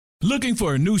Looking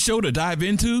for a new show to dive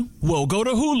into? Well, go to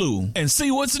Hulu and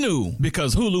see what's new,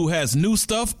 because Hulu has new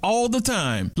stuff all the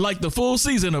time, like the full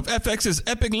season of FX's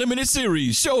epic limited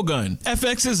series, Shogun,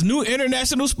 FX's new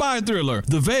international spy thriller,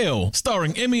 The Veil,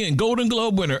 starring Emmy and Golden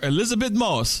Globe winner Elizabeth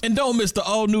Moss, and don't miss the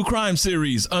all-new crime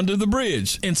series, Under the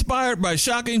Bridge, inspired by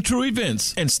shocking true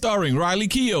events and starring Riley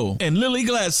Keough and Lily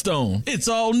Gladstone. It's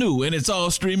all new and it's all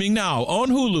streaming now on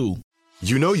Hulu.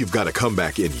 You know you've got a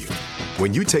comeback in you.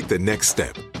 When you take the next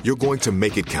step, you're going to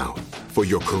make it count for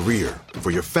your career, for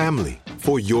your family,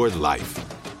 for your life.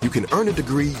 You can earn a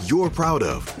degree you're proud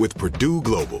of with Purdue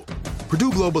Global.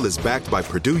 Purdue Global is backed by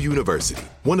Purdue University,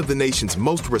 one of the nation's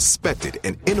most respected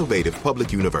and innovative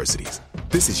public universities.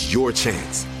 This is your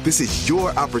chance. This is your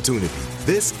opportunity.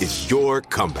 This is your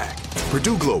comeback.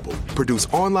 Purdue Global, Purdue's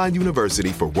online university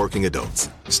for working adults.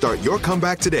 Start your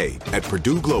comeback today at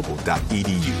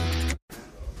purdueglobal.edu.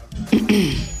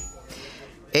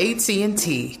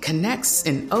 AT&T connects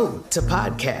an ode to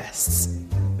podcasts.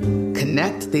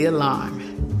 Connect the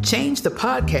alarm. Change the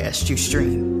podcast you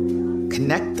stream.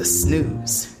 Connect the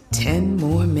snooze. 10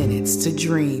 more minutes to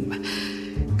dream.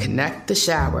 Connect the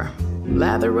shower.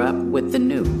 Lather up with the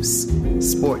news.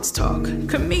 Sports talk,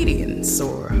 comedians,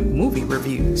 or movie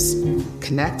reviews.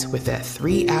 Connect with that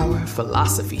 3-hour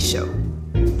philosophy show.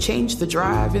 Change the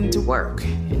drive into work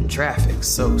in traffic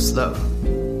so slow.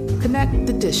 Connect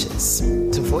the dishes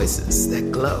to voices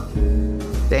that glow.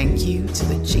 Thank you to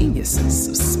the geniuses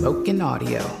of spoken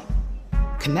audio.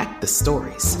 Connect the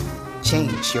stories.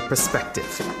 Change your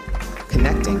perspective.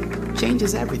 Connecting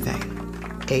changes everything.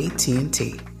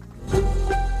 AT&T.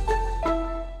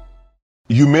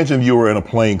 You mentioned you were in a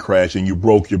plane crash and you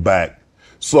broke your back.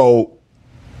 So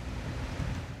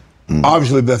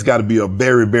obviously that's got to be a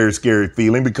very, very scary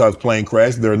feeling, because plane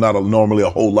crash, there are not normally a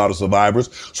whole lot of survivors.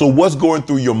 So what's going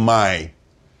through your mind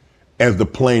as the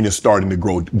plane is starting to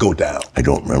go down? I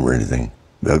don't remember anything.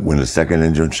 When the second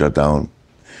engine shut down,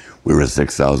 we were at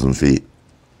 6,000 feet.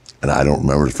 And I don't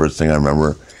remember. The first thing I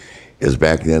remember is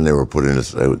back then they were putting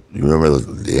this, you remember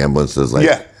the ambulances? Like,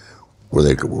 yeah. Where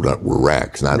they were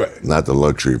racks, not the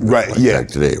luxury like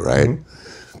today, right?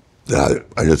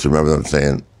 Mm-hmm. I just remember them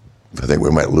saying, I think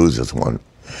we might lose this one.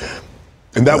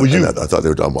 And that was you? I thought they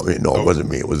were talking about me. No, it wasn't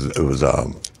me. It was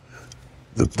the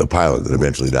pilot that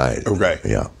eventually died. Okay.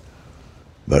 Yeah.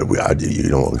 But we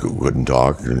couldn't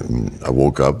talk. And I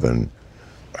woke up,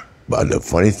 but the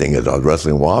funny thing is I was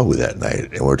wrestling Wahoo that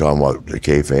night, and we're talking about the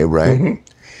kayfabe, right?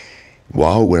 Mm-hmm.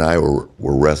 Wahoo and I were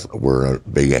in a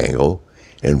big angle,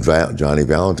 and Johnny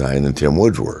Valentine and Tim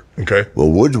Woods were. Okay. Well,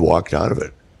 Woods walked out of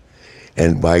it.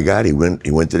 And by God, he went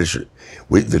to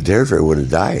the territory would have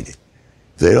died.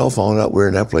 They'd all found out we were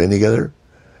in that plane together.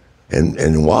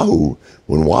 And Wahoo,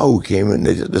 when Wahoo came in,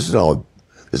 this is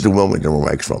the Wilmington where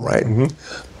Mike's from, right? Mm-hmm.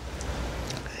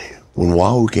 When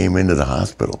Wahoo came into the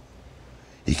hospital,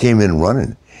 he came in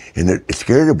running, and it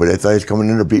scared her, but I thought he was coming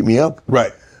in to beat me up.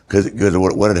 Right. Because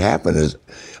what had happened is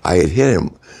I had hit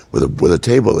him with a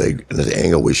table leg, and this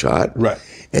angle we shot. Right.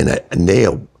 And a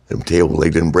nail. The table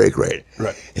leg didn't break right.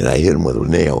 And I hit him with a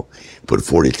nail, put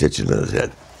 40 stitches in his head.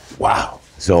 Wow.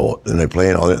 So then they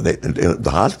playing all that.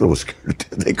 The hospital was scared.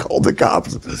 They called the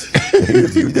cops. He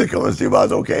was come and see if I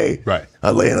was okay. Right.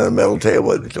 I was laying on a metal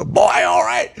table. And he said, "Boy, all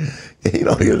right." He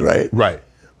was right. Right.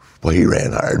 Well, he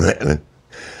ran hard, man.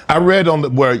 I read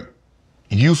where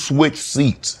you switched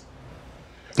seats.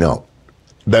 No.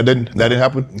 That didn't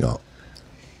happen? No.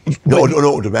 No. As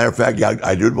a matter of fact, yeah,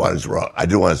 I did want to.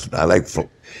 I like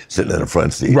sitting in the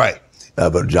front seat. Right.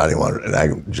 But Johnny wanted,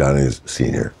 and Johnny's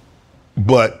senior.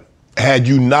 But had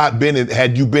you been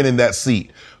in that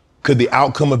seat, could the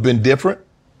outcome have been different?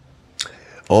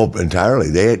 Oh, entirely.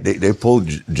 They pulled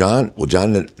John. Well,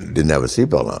 John didn't have a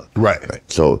seatbelt on. Right.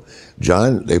 So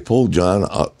they pulled John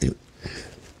up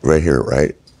right here.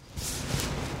 Right.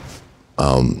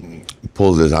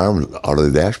 Pulled his arms out of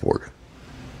the dashboard.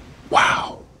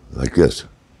 Wow. Like this.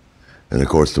 And of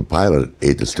course the pilot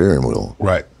ate the steering wheel.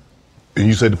 Right. And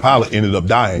you said the pilot ended up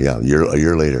dying. Yeah, a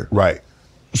year later. Right.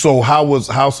 So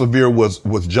how severe was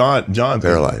John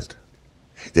paralyzed?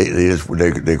 They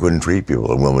couldn't treat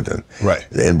people in Wilmington. Right.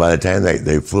 And by the time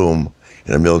they flew him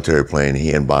in a military plane,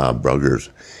 he and Bob Bruggers,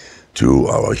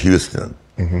 to Houston.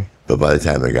 Mm-hmm. But by the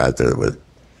time they got there,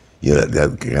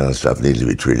 that kind of stuff needs to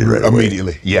be treated right away.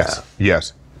 Immediately. Yes. Yeah.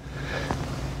 Yes.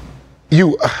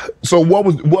 So what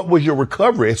was your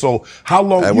recovery? So how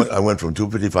long? I went from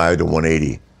 255 to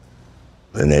 180,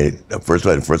 and first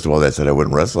of all they said I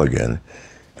wouldn't wrestle again,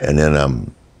 and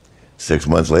then 6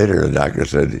 months later the doctor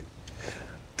said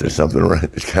there's something wrong.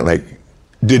 It's kind of like.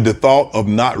 Did the thought of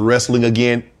not wrestling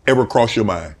again ever cross your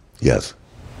mind? Yes.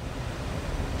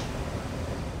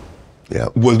 Yeah.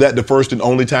 Was that the first and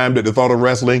only time that the thought of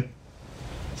wrestling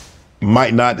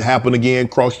might not happen again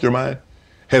crossed your mind?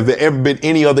 Has there ever been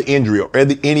any other injury or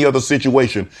any other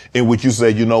situation in which you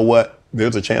said, you know what,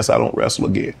 there's a chance I don't wrestle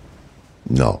again?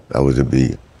 No, that was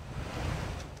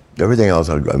everything else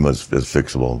is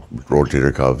fixable.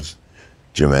 Rotator cuffs,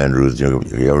 Jim Andrews,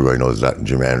 everybody knows that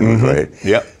Jim Andrews, right?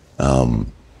 Yep.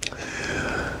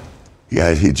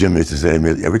 Jim used to say to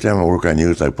me, every time I work on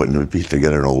you, it's like putting a piece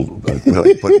together, putting a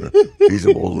piece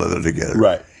of old leather together.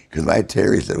 Right. Because my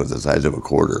tear, said, was the size of a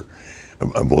quarter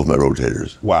on both my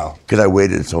rotators. Wow. Because I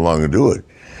waited so long to do it.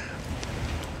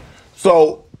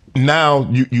 So now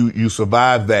you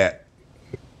survive that.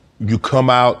 You come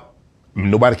out,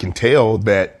 nobody can tell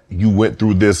that you went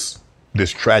through this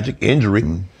tragic injury.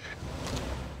 Mm-hmm.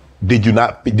 Did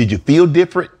you feel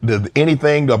different? Did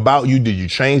anything about you, did you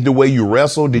change the way you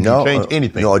wrestled? Did you change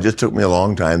anything? No, it just took me a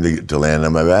long time to land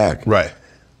on my back. Right.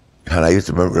 And I used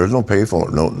to remember, there was no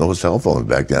payphone, no cell phones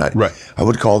back then. I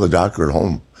would call the doctor at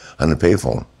home on the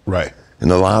payphone. Right. In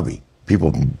the lobby.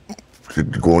 People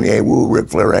going, hey, woo, Ric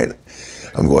Flair, right?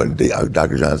 I'm going,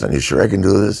 Dr. Johnson, you sure I can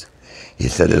do this? He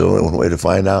said, there's only one way to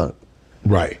find out.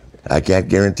 Right. I can't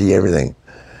guarantee everything.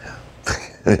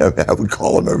 I would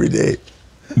call him every day.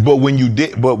 But when you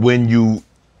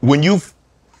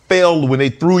fell, when they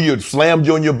slammed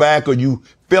you on your back, or you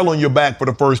fell on your back for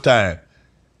the first time,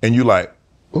 and you like,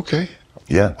 okay,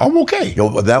 yeah, I'm okay. I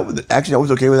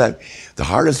was okay with that. The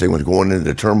hardest thing was going into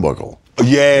the turnbuckle.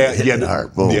 Yeah, the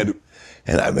heart, boom. Yeah.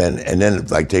 And then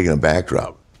like taking a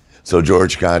backdrop. So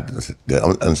George Scott,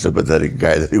 the unsympathetic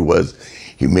guy that he was,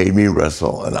 he made me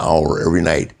wrestle an hour every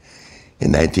night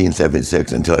in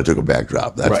 1976 until I took a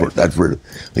backdrop. That's where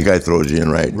the guy throws you in,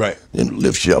 right? And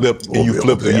lifts you up. And you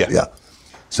flip it, yeah.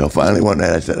 So finally one night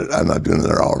I said, I'm not doing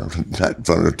another hour in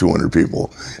front of 200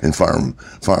 people in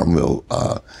Farmville,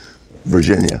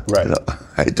 Virginia. Right. So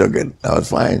I took it. I was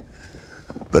fine.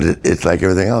 But it's like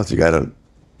everything else. You gotta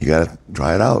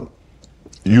try it out.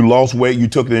 You lost weight. You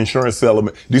took the insurance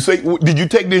settlement. Did you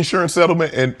take the insurance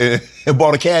settlement and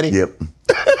bought a caddy? Yep.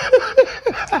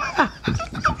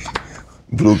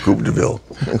 Blue Coupe de Ville.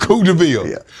 Coupe de Ville.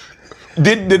 Yeah.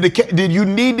 Did you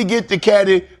need to get the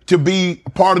caddy to be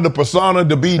part of the persona,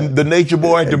 to be the nature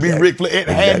boy, to be Ric Flair? It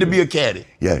had to be a caddy.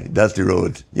 Yeah, Dusty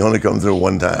Rhodes. You only come through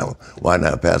one time. Why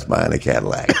not pass by in a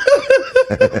Cadillac?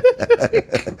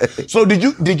 So did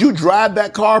you drive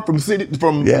that car from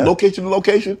location to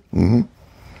location? Mm-hmm.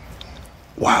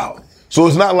 Wow. So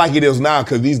it's not like it is now,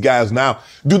 because these guys now,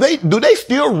 do they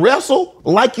still wrestle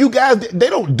like you guys? They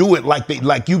don't do it like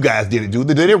you guys did it, do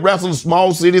they? Do they wrestle in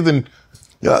small cities and?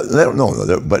 Yeah,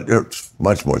 but they're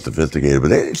much more sophisticated. But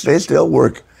they still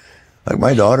work. Like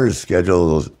my daughter's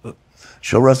schedule,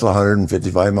 she'll wrestle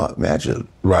 155 matches.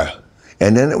 Right.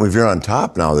 And then if you're on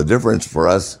top now, the difference for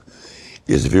us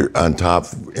is if you're on top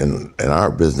in our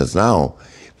business now,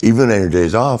 even on your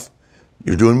days off,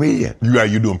 you're doing media.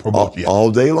 You're doing promotion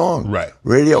all day long. Right.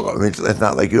 Radio. I mean, it's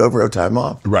not like you ever have time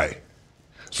off. Right.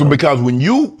 So because when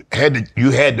you had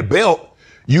the belt,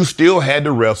 you still had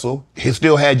to wrestle. You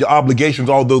still had your obligations,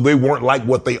 although they weren't like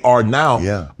what they are now.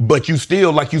 Yeah. But you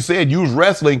still, like you said, you was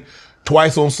wrestling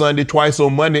twice on Sunday, twice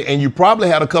on Monday, and you probably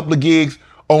had a couple of gigs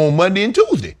on Monday and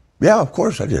Tuesday. Yeah, of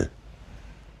course I did.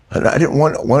 I did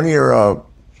one year.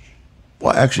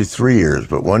 Well, actually 3 years,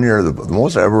 but 1 year, the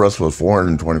most I ever wrestled was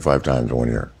 425 times in 1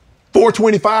 year.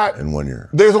 425? In 1 year.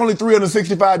 There's only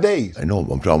 365 days. I know,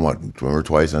 I'm talking about, remember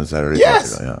twice on Saturday?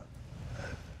 Yes.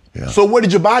 Yeah. So what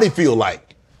did your body feel like?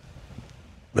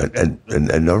 And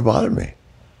it never bothered me.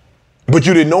 But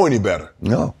you didn't know any better?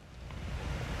 No.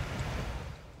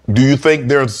 Do you think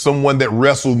there's someone that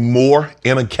wrestled more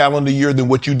in a calendar year than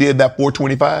what you did that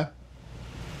 425?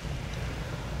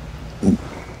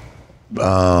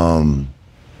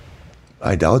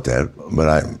 I doubt that, but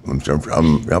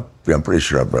I'm pretty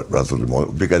sure I've wrestled more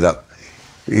because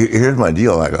here's my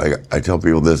deal. I tell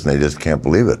people this and they just can't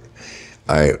believe it.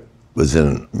 I was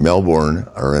in Melbourne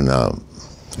or in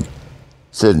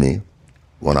Sydney,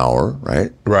 1 hour,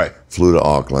 right? Right. Flew to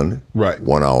Auckland, right?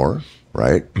 1 hour,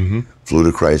 right? Mm-hmm. Flew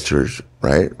to Christchurch,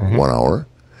 right? Mm-hmm. 1 hour.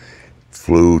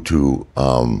 Flew to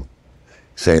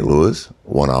St. Louis,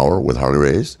 1 hour with Harley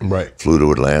Race. Right. Flew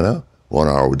to Atlanta, 1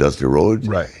 hour with Dusty Rhodes.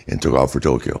 Right. And took off for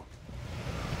Tokyo.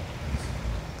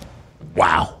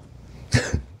 Wow.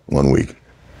 1 week.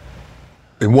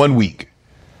 In 1 week.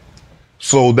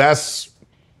 So that's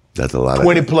a lot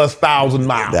 20 plus thousand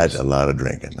miles. That's a lot of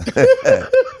drinking.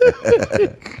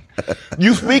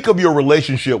 You speak of your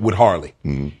relationship with Harley.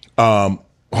 Mm-hmm.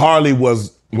 Harley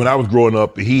was, when I was growing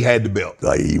up, he had the belt.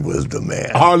 He was the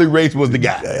man. Harley Race was the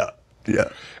guy. Yeah.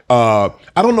 I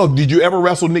don't know, did you ever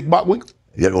wrestle Nick Bockwinkel?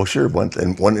 Yeah, well, sure. One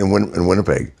in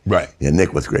Winnipeg. Right. Yeah,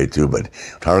 Nick was great too, but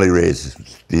Harley Race,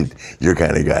 your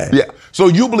kind of guy. Yeah. So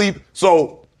you believe,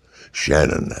 so.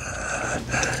 Shannon,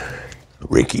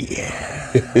 Ricky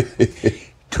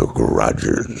took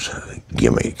Roger's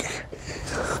gimmick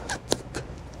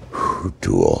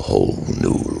to a whole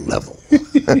new level.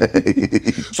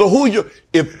 So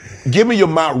give me your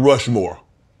Mount Rushmore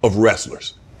of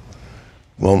wrestlers.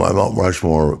 Well, my Mount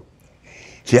Rushmore,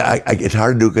 see, it's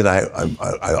hard to do because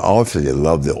I obviously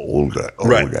love the old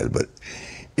guys, but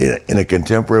in a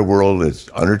contemporary world, it's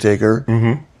Undertaker,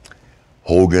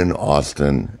 Hogan,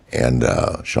 Austin, and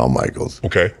Shawn Michaels.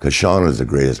 Okay. Because Shawn is the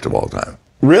greatest of all time.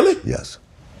 Really? Yes.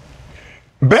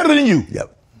 Better than you?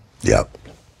 Yep.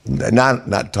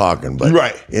 Not talking, but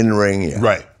in the ring, yeah.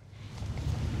 Right.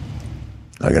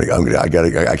 I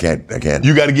can't.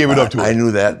 You got to give it up to him. I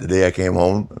knew that the day I came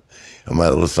home, and my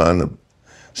little son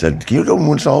said, "Can you do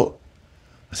moonsault?"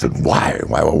 I said, "Why?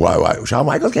 Shawn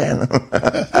Michaels can."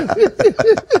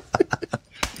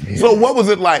 So what was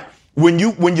it like when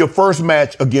your first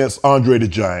match against Andre the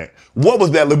Giant? What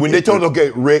was that like when they told you, okay,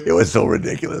 Rick? It was so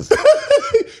ridiculous.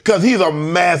 Because he's a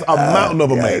mountain of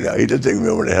a man. He just took me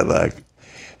over the headlock. He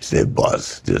said,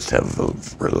 "Boss, just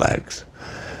relax."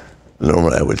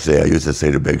 Normally I would say, I used to say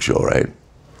to Big Show, right?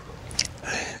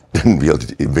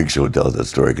 Big Show tells that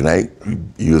story. Can I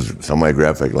use some of my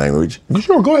graphic language?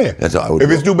 Sure, go ahead. That's how I would if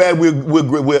go. it's too bad, we'll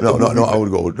No, I would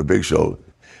go to Big Show,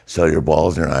 sell your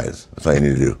balls in your eyes. That's all you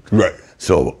need to do. Right.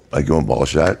 So I give him a ball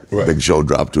shot. Right. Big Show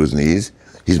dropped to his knees.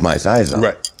 He's my size now.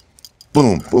 Right.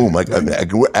 Boom, boom. I can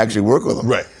actually work with him.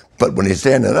 Right. But when he's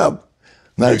standing up,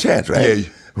 not a chance, right? Yeah.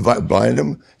 If I blind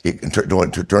him, he can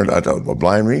turn out to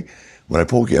blind me. When I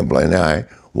poke you in blind eye,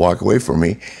 walk away from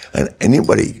me, and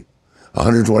anybody,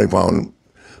 120-pound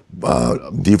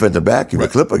defensive back, you could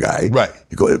clip a guy. Right.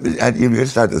 You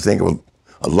start to think of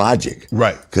a logic.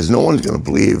 Right. Because no one's going to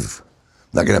believe,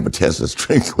 not going to have a test of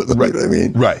strength with him. Right. You know what I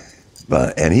mean? Right.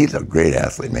 And he's a great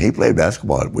athlete, man. He played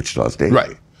basketball at Wichita State.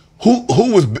 Right.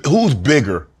 Who's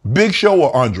bigger, Big Show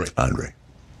or Andre? Andre.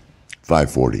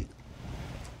 540.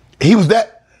 He was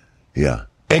that. Yeah.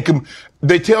 And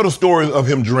they tell the story of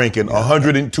him drinking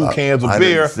 102 cans of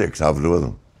beer. 106, I was with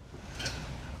him.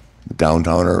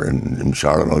 Downtowner in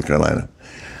Charlotte, North Carolina.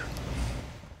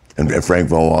 And Frank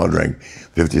Vaughn drank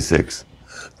 56.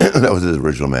 That was his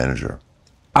original manager.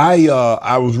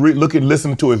 I was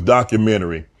listening to his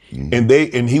documentary,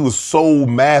 and he was so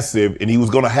massive, and he was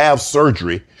going to have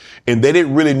surgery, and they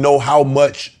didn't really know how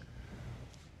much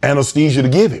anesthesia to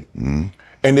give him.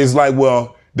 And it's like,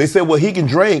 well, they said, well, he can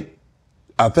drink,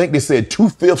 I think they said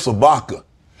 2/5 of vodka.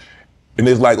 And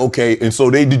it's like, okay, and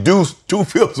so they deduced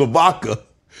 2/5 of vodka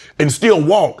and still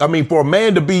walk. I mean, for a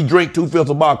man to drink 2/5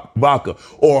 of vodka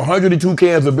or 102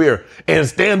 cans of beer and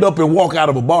stand up and walk out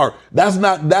of a bar, that's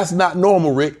not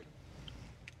normal, Rick.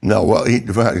 No, well,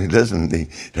 listen,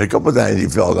 a couple of times he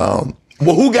fell down.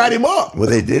 Well, who got him up? Well,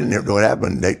 they didn't. What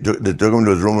happened, they took him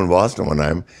to his room in Boston one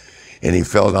time, and he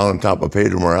fell down on top of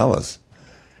Pedro Morales.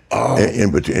 Oh.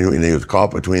 In between, and he was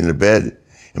caught between the bed,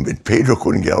 and Pedro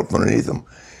couldn't get out from underneath him.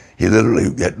 He literally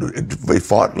they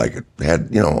fought like it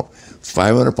had,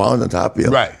 500 pounds on top of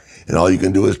you. Right. And all you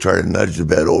can do is try to nudge the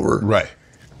bed over. Right.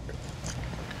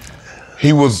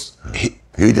 He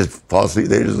just fall asleep.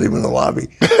 They just leave him in the lobby.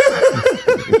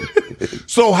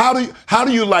 So how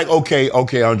do you like, okay,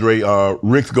 Andre,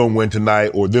 Rick's gonna win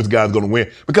tonight, or this guy's gonna win?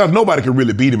 Because nobody could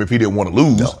really beat him if he didn't want to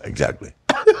lose. No, exactly.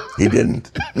 He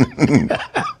didn't.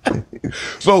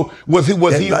 So was he?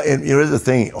 And here's the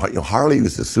thing: Harley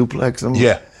used to suplex him.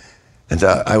 Yeah. And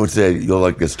I would say you'll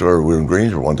like this story. We were in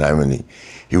Granger one time, and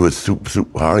he would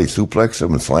Harley suplexed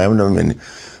him and slammed him, and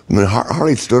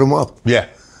Harley stood him up. Yeah.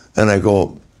 And I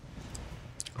go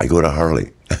to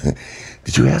Harley.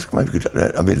 Did you ask him?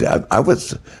 I mean, I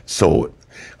was so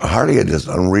Harley had this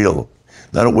unreal,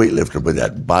 not a weightlifter, but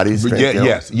that body strength.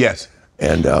 Yeah. Yes.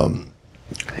 And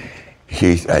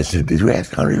I said, "Did you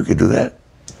ask Hunter you could do that?"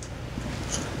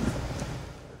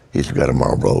 He's got a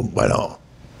Marlboro by now.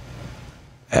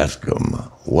 Ask him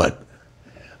what?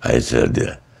 I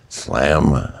said,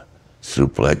 slam,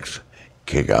 suplex,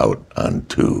 kick out on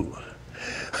 2.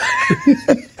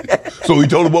 So he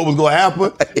told him what was going to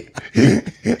happen?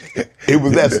 It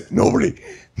was that.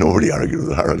 Nobody argued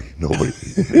with Harley. Nobody.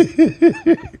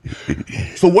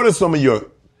 So what are some of your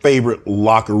favorite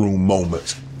locker room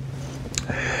moments?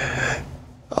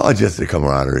 Oh, just the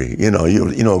camaraderie. You know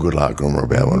a good locker room or a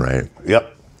bad one, right?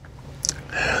 Yep.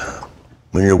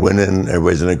 When you're winning,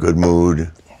 everybody's in a good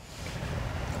mood.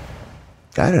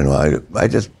 I don't know. I don't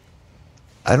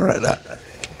know.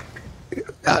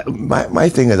 My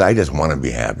thing is, I just want to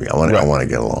be happy. I want to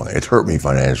get along. It's hurt me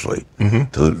financially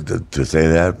to say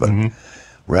that, but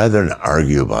rather than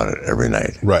argue about it every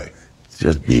night,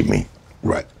 just beat me.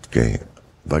 Right. Okay.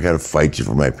 If I got to fight you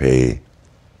for my pay,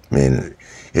 I mean,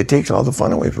 it takes all the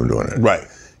fun away from doing it. Right.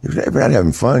 If you're not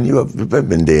having fun, there've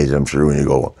been days, I'm sure, when you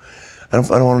go, I don't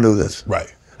want to do this.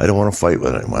 Right. I don't want to fight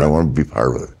with anyone. I don't want to be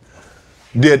part of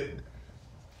it.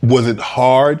 Was it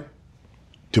hard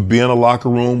to be in a locker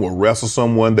room or wrestle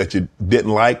someone that you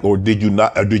didn't like, or did you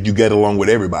not? Or did you get along with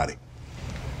everybody?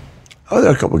 Oh,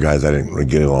 there are a couple of guys I didn't really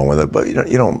get along with it, but you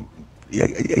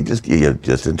just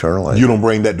internalize. You don't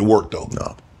bring that to work, though.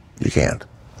 No, you can't.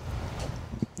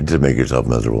 You just make yourself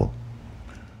miserable.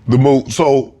 The move.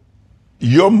 So,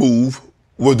 your move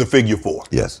was the figure 4.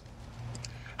 Yes.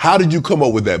 How did you come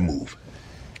up with that move?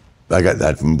 I got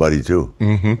that from Buddy too.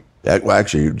 Well,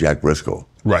 actually, Jack Briscoe.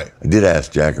 Right. I did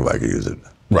ask Jack if I could use it.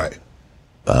 Right.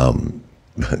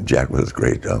 Jack was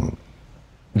great.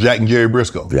 Jack and Jerry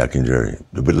Briscoe. Jack and Jerry.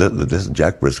 But listen,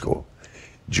 Jack Briscoe,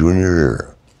 junior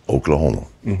year, Oklahoma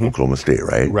State,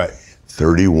 right? Right.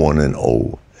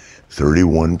 31-0,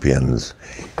 31 pins.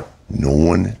 No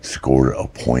one scored a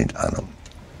point on him.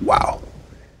 Wow.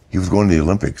 He was going to the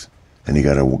Olympics, and he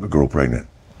got a girl pregnant.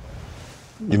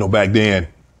 Back then,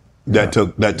 that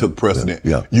took precedent.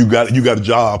 Yeah. You got a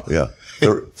job. Yeah.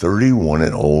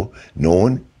 31-0, no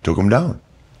one took him down.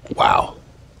 Wow.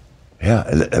 Yeah,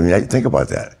 I mean, I think about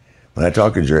that. When I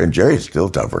talk to Jerry, and Jerry's still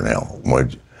tougher now.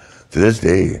 To this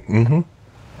day,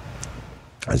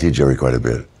 I see Jerry quite a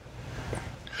bit.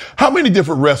 How many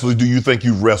different wrestlers do you think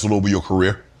you've wrestled over your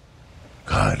career?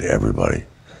 God, everybody.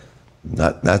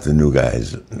 Not the new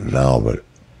guys now, but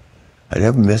I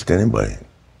haven't missed anybody.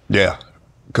 Yeah,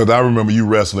 because I remember you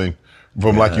wrestling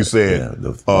from, like you said,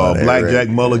 Blackjack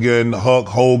Mulligan, Hulk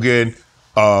Hogan,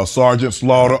 Sergeant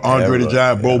Slaughter, Andre the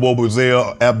Giant, Bobo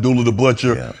Brazil, Abdullah the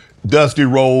Butcher, Dusty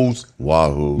Rhodes,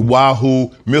 Wahoo,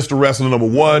 Mr. Wrestling number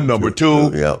 1, number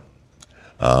 2. Yep.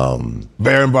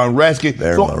 Baron von Raschke.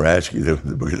 Von Raschke,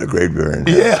 the great Baron.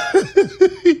 Yeah.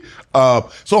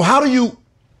 So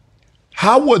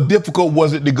how difficult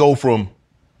was it to go from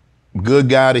good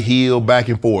guy to heel, back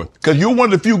and forth? Because you're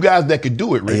one of the few guys that could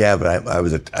do it, Rick. Yeah, but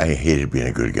I hated being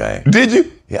a good guy. Did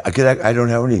you? Yeah, because I don't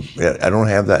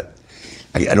have that.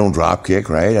 I don't drop kick,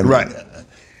 right? Right.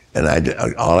 And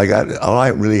all I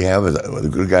really have is a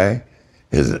good guy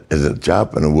is a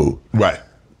chop and a woo. Right.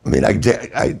 I mean,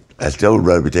 I still would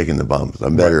rather be taking the bumps.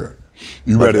 I'm better.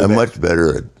 Right. I'm much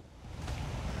better at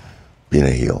being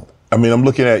a heel. I mean, I'm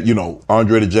looking at,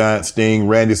 Andre the Giant, Sting,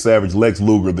 Randy Savage, Lex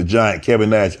Luger, The Giant, Kevin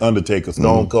Nash, Undertaker,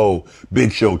 Stone Cold,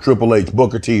 Big Show, Triple H,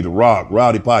 Booker T, The Rock,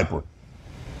 Rowdy Piper.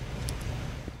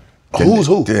 Who's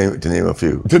who? To name a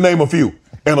few. To name a few.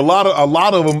 And a lot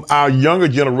of them, our younger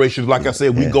generations, like I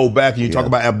said, we go back and you talk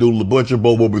about Abdullah the Butcher,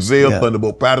 Bobo Brazil,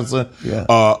 Thunderbolt Patterson,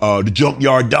 the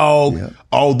Junkyard Dog,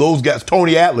 all those guys,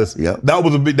 Tony Atlas. Yeah. That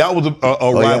was a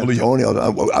rivalry. Yeah, Tony,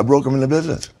 I broke him in the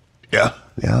business. Yeah.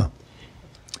 Yeah.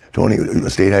 Tony,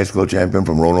 state high school champion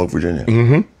from Roanoke, Virginia.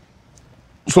 Mm-hmm.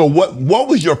 So what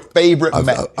was your favorite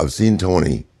match? I've seen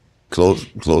Tony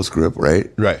close grip, right?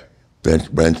 Right.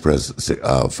 Bench press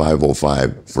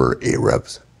 505 for 8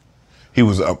 reps. He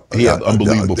had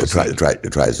unbelievable the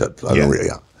triceps.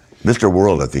 Yeah. Mr.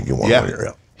 World, I think he won one year.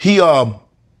 Yeah. He,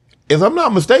 if I'm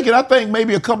not mistaken, I think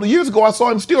maybe a couple of years ago I saw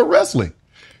him still wrestling.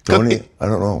 Tony, I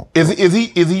don't know.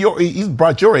 He's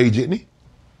about your age, isn't he?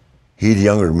 He's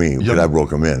younger than me, but I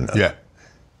broke him in. Yeah.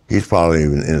 He's probably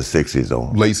even in his 60s,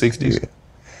 though. Late 60s?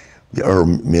 Yeah. Or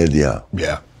mid, yeah.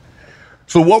 Yeah.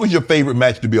 So what was your favorite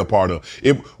match to be a part of?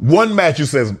 If one match you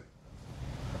says,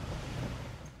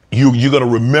 you're going to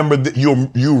remember,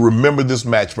 you remember this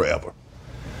match forever?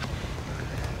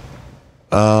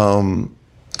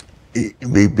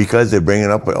 Because they bring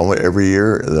it up every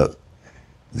year, either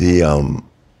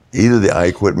the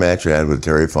I Quit match I had with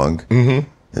Terry Funk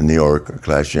in New York,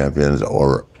 Clash Champions,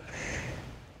 or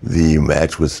the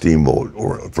match with Steamboat,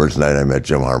 or first night I met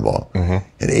Jim Harbaugh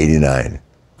in '89,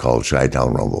 called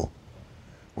Chi-Town Rumble,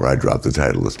 where I dropped the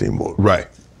title of Steamboat. Right.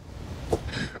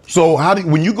 So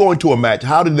when you go into a match,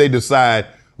 how did they decide,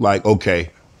 like,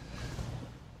 okay,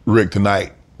 Rick,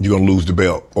 tonight you're going to lose the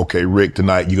belt. Okay, Rick,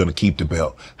 tonight you're going to keep the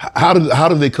belt. How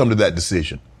did they come to that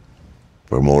decision?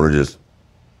 Promoter just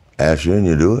asks you and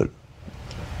you do it.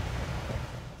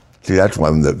 See, that's why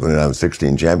when I'm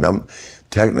 16 champion,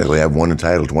 technically I've won the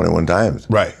title 21 times.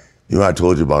 Right. You know, I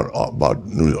told you about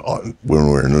when we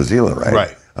were in New Zealand, right?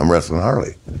 Right. I'm wrestling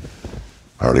Harley.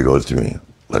 Harley goes to me,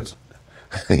 I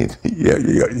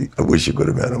wish you could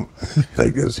have met him.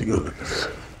 Like this, he goes,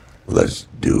 let's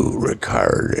do Rick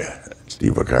Hard.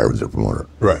 Steve Rickard was the promoter.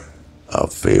 Right. a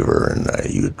favor,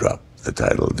 and you drop the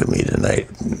title to me tonight.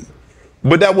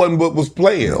 But that wasn't what was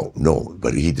playing. No,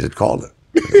 but he just called it.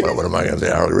 What am I going to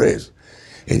say? Harley Race.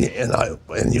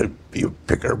 And you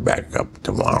pick her back up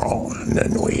tomorrow, and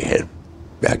then we head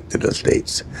back to the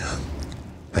States.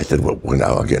 I said, well, when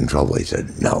I'll get in trouble, he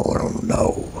said, no.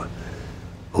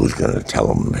 Who's going to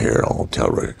tell him here? I'll tell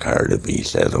Ricard if he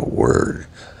says a word.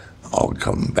 I'll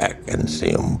come back and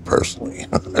see him personally.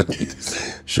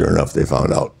 Sure enough, they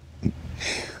found out.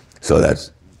 So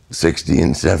that's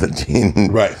 16,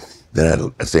 17. Right. Then I had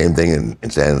the same thing in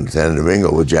San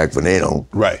Domingo with Jack Veneno.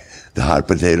 Right. The hot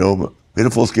potato. We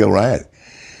had a full-scale riot.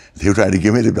 He was trying to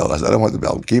give me the belt. I said, I don't want the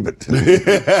belt. Keep it. and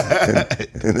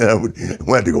then I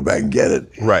went to go back and get it.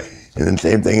 Right. And then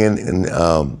same thing in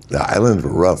the islands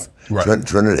were rough. Right.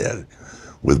 Trinidad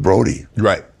with Brody.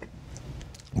 Right.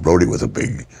 Brody was a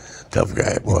big, tough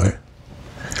guy, boy.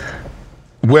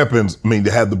 Weapons, I mean,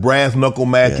 they have the brass knuckle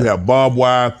match, you have barbed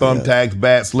wire, thumbtacks,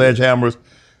 bats, sledgehammers.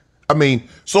 I mean,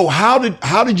 so how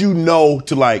did you know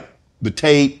to like the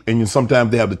tape, and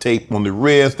sometimes they have the tape on the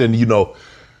wrist, and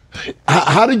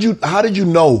how did you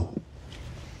know?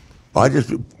 I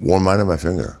just wore mine on my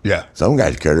finger. Yeah. Some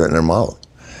guys carried it in their mouth.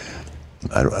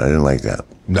 I didn't like that.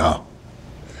 No.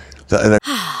 So,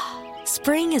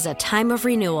 Spring is a time of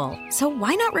renewal, so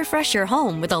why not refresh your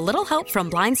home with a little help from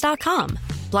Blinds.com?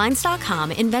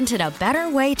 Blinds.com invented a better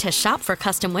way to shop for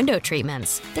custom window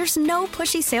treatments. There's no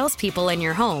pushy salespeople in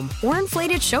your home or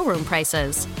inflated showroom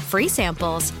prices. Free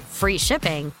samples, free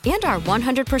shipping, and our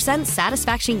 100%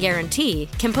 satisfaction guarantee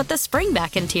can put the spring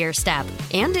back into your step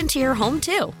and into your home,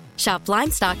 too. Shop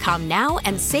Blinds.com now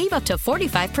and save up to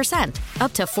 45%.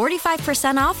 Up to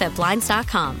 45% off at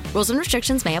Blinds.com. Rules and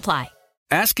restrictions may apply.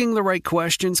 Asking the right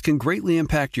questions can greatly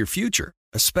impact your future,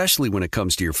 especially when it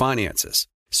comes to your finances.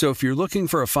 So if you're looking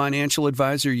for a financial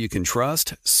advisor you can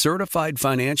trust, certified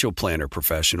financial planner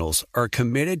professionals are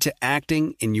committed to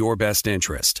acting in your best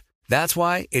interest. That's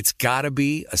why it's got to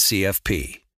be a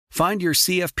CFP. Find your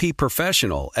CFP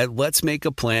professional at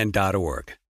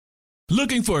letsmakeaplan.org.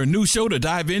 Looking for a new show to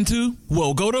dive into?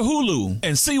 Well, go to Hulu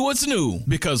and see what's new,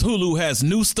 because Hulu has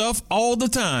new stuff all the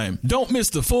time. Don't miss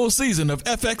the full season of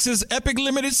FX's epic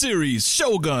limited series,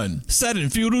 Shogun. Set in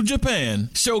feudal Japan,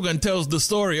 Shogun tells the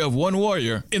story of one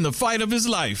warrior in the fight of his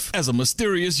life as a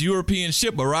mysterious European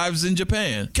ship arrives in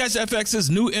Japan. Catch FX's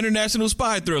new international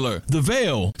spy thriller, The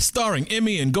Veil, starring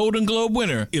Emmy and Golden Globe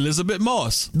winner Elizabeth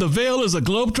Moss. The Veil is a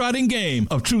globe-trotting game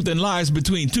of truth and lies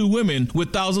between two women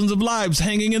with thousands of lives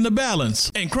hanging in the balance.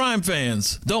 And crime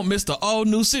fans, don't miss the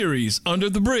all-new series, Under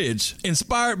the Bridge,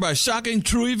 inspired by shocking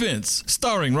true events,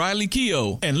 starring Riley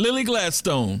Keough and Lily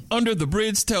Gladstone. Under the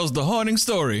Bridge tells the haunting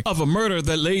story of a murder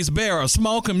that lays bare a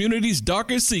small community's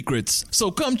darkest secrets.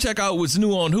 So come check out what's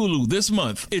new on Hulu this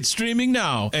month. It's streaming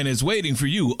now and is waiting for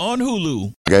you on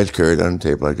Hulu. Guys carried on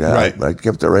tape like that. Right. I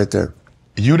kept it right there.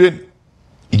 You didn't?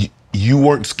 You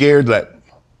weren't scared that?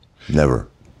 Never.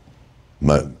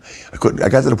 I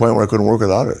got to the point where I couldn't work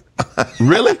without it.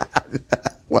 Really?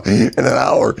 Well, in an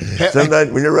hour. Sometimes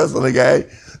when you're wrestling a guy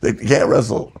that can't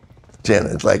wrestle 10,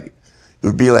 it's like, it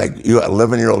would be like you, an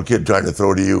 11-year-old kid trying to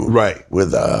throw to you. Right.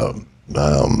 With, I'm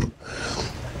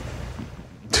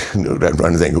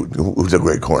trying to think who's a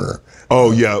great corner.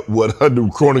 Oh yeah, what the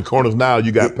corners now?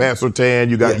 You got Pat Surtain,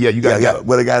 you got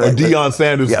What a guy like Deion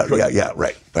Sanders. Yeah,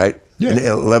 right. Yeah. And an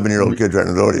 11-year-old kid trying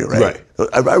to throw to you, right? Right. So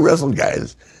I wrestled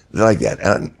guys like that,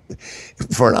 and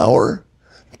for an hour,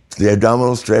 the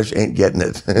abdominal stretch ain't getting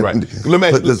it. Right.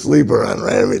 Put the sleeper on,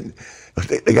 right? I mean,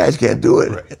 the guys can't do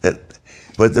it. Right.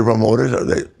 But the promoters,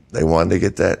 they wanted to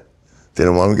get that. They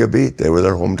didn't want to get beat. They were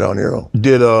their hometown hero.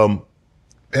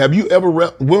 Have you ever?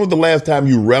 When was the last time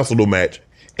you wrestled a match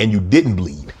and you didn't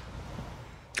bleed?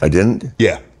 I didn't.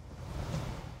 Yeah.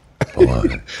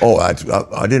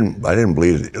 I didn't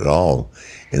bleed at all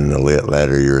in the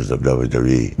latter years of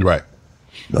WWE. Right.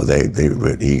 No,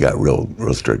 he got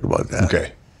real strict about that.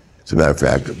 Okay. As a matter of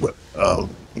fact,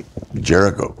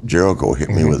 Jericho hit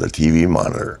me with a TV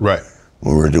monitor. Right.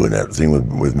 When we were doing that thing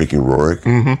with Mickey Rourke,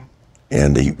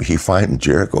 and he fined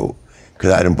Jericho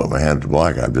because I didn't put my hand to the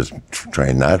block. I'm just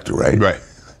trying not to, right? Right.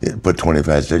 He put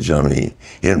 25 stitches on me.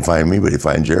 He didn't fine me, but he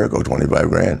fined Jericho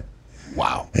 $25,000.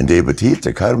 Wow. And Dave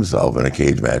Bautista cut himself in a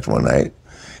cage match one night,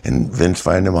 and Vince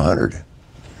fined him $100.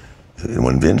 And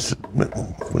when Vince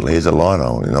lays a law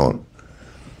down, none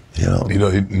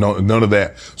of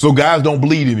that. So guys don't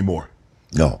bleed anymore.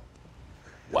 No.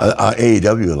 Wow.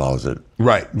 AEW allows it.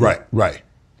 Right.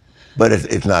 But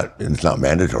it's not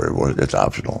mandatory. It's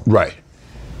optional. Right.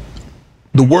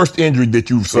 The worst injury that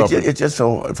you've suffered. It's just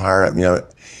so hard, and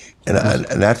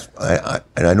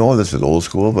I know this is old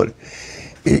school, but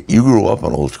You grew up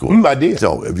on old school. I did.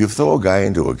 So if you throw a guy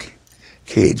into a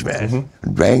cage, man,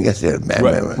 and bang his head, man,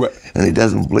 and he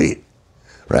doesn't bleed,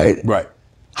 right? Right.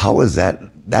 How is that?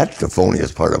 That's the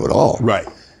phoniest part of it all. Right.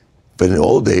 But in the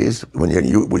old days, what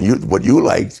you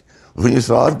liked when you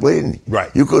saw it bleeding, right,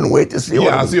 you couldn't wait to see it.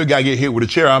 Yeah, I see a guy get hit with a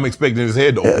chair. I'm expecting his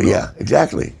head to open up. Yeah,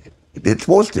 exactly. It's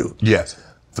supposed to. Yes.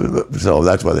 So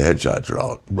that's why the headshots are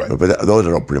out. Right. But those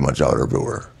are pretty much out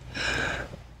everywhere.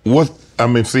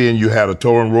 Seeing you had a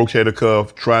torn rotator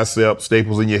cuff, tricep,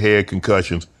 staples in your head,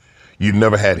 concussions. You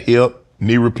never had hip,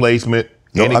 knee replacement.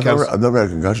 No, I've never had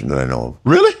a concussion that I know of.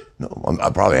 Really? No, I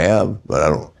probably have, but I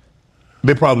don't.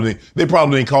 They probably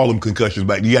didn't call them concussions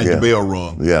back. You got your bell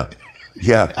rung. Yeah,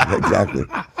 exactly.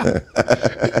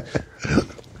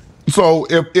 So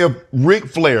if Ric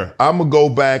Flair, I'm gonna go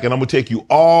back and I'm gonna take you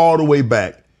all the way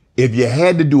back. If you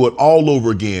had to do it all over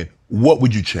again, what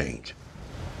would you change?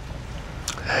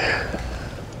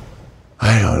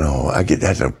 I don't know. I get to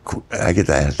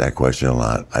ask that question a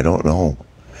lot. I don't know.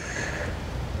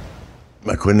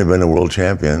 I couldn't have been a world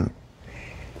champion.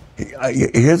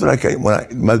 Here's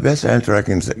what my best answer I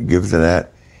can give to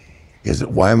that is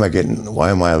why am I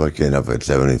lucky enough at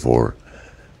 74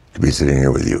 to be sitting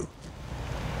here with you?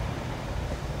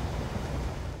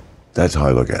 That's how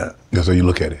I look at it. That's how you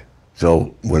look at it.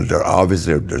 So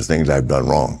obviously there's things I've done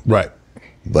wrong. Right.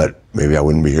 But maybe I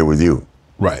wouldn't be here with you.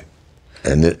 Right.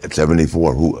 And at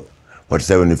 74, what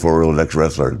 74-year-old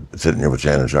ex-wrestler sitting here with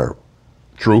Shannon Sharp?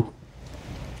 True.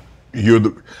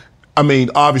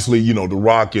 Obviously, The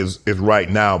Rock is right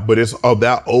now, but it's of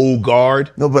that old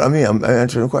guard. No, but I'm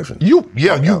answering the question. You wouldn't.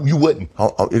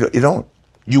 You don't.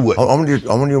 You wouldn't.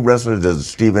 How many wrestlers does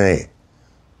Stephen A?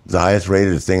 The highest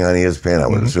rated thing on ESPN, I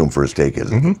would assume, for his take,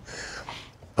 isn't it?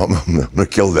 I'm going to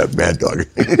kill that bad dog.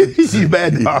 He's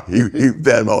bad dog. He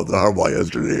badmouthed Harbaugh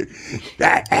yesterday.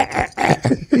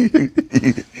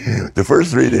 The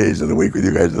first 3 days of the week with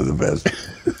you guys are the best.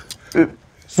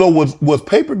 So was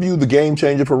pay-per-view the game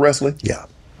changer for wrestling? Yeah.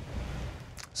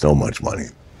 So much money.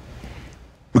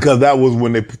 Because that was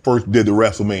when they first did the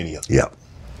WrestleMania. Yeah.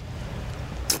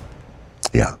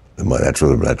 Yeah. That's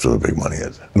where the big money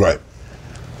is. Right.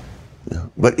 Yeah.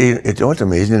 But it's what's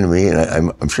amazing to me, and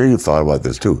I'm sure you've thought about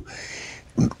this too.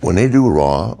 When they do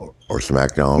Raw or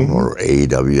SmackDown or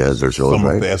AEW has their shows,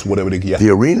 Summerfest, whatever they get. The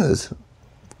arenas,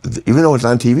 even though it's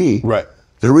on TV, right,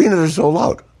 the arenas are sold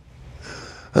out.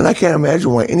 And I can't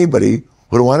imagine why anybody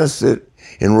would want to sit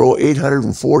in row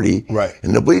 840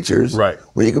 in the bleachers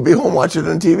when you could be home watching it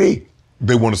on TV.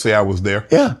 They want to say I was there.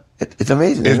 Yeah, it's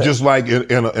amazing. It's just like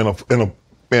in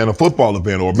a football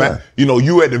event or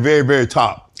you at the very, very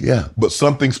top. Yeah. But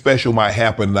something special might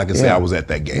happen and I can say I was at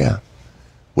that game. Yeah.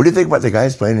 What do you think about the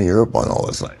guys playing in Europe on all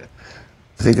this? You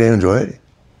think they enjoy it?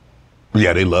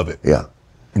 Yeah, they love it. Yeah.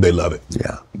 They love it.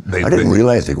 Yeah. I didn't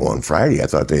realize they go on Friday. I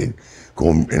thought they'd go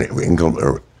in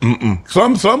England.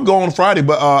 Some go on Friday,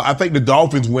 but I think the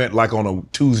Dolphins went like on a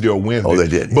Tuesday or Wednesday. Oh, they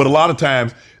did. But a lot of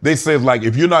times they say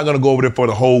if you're not going to go over there for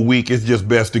the whole week, it's just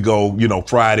best to go,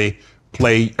 Friday,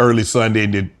 play early Sunday,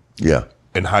 and then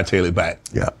and hightail it back.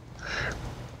 Yeah.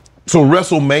 So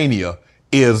WrestleMania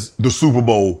is the Super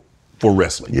Bowl for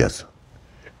wrestling. Yes.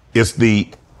 It's the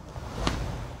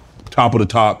top of the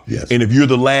top. Yes. And if you're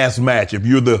the last match, if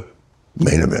you're the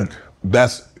main event,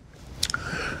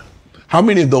 how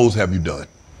many of those have you done?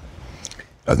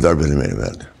 I've never been the main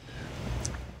event.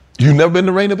 You've never been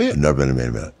the main event? I've never been the main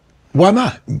event. Why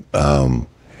not?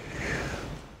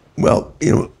 Well,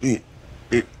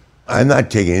 I'm not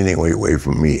taking anything away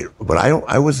from me, but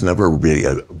I was never really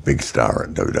a big star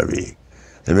in WWE. Does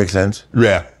that make sense?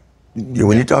 Yeah.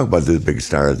 When you talk about the big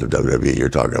stars of WWE, you're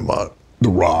talking about the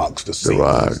Rocks, the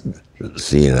Rock,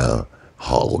 Cena,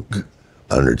 Hulk,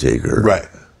 Undertaker,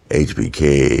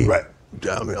 HBK,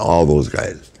 all those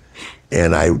guys.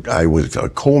 And I was a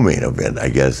co-main event, I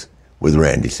guess, with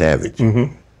Randy Savage.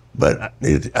 Mm-hmm. But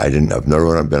I've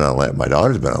never been on last. My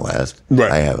daughter's been on last.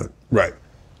 Right. I haven't. Right.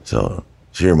 So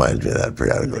she reminds me of that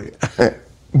periodically.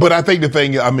 But I think the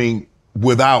thing,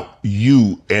 without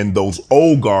you and those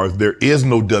old guards, there is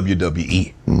no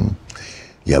WWE. Mm.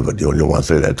 Yeah, but you don't want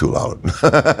to say that too loud.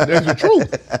 That's the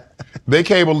truth. They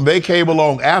came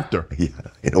along after. Yeah,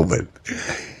 but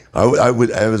I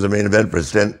was a main event for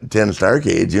 10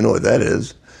 Starcades. You know what that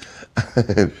is.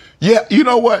 Yeah, you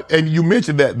know what? And you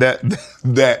mentioned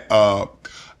that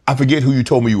I forget who you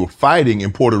told me you were fighting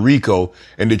in Puerto Rico,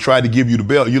 and they tried to give you the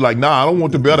belt. You're like, nah, I don't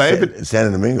want the belt.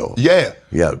 San Domingo. Yeah.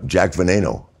 Yeah, Jack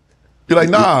Veneno. You're like,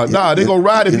 nah, they gonna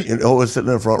ride it. You know who was sitting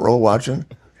in the front row watching?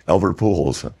 Albert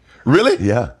Pujols. Really?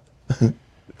 Yeah.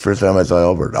 First time I saw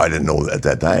Albert, I didn't know at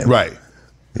that time. Right.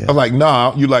 I was like,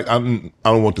 nah. You like, I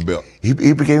don't want the belt. He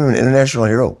became an international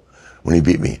hero when he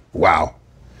beat me. Wow.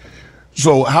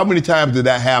 So how many times did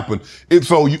that happen?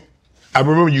 I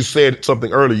remember you said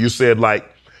something earlier. You said like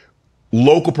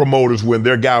local promoters, when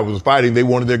their guy was fighting, they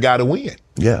wanted their guy to win.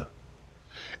 Yeah.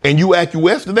 And you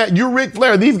acquiesced to that. You're Ric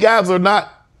Flair. These guys are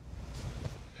not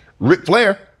Ric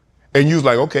Flair. And you was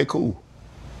like, okay, cool.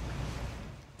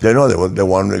 They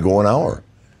wanted to go an hour.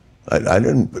 I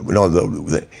didn't. No,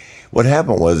 what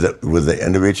happened was that with the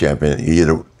NWA champion,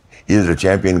 either the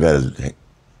champion got his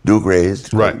Duke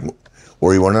raised, right,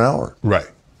 or he won an hour. Right.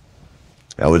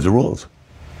 That was the rules.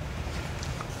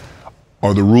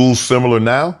 Are the rules similar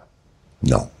now?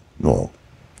 No.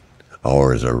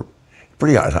 Hours are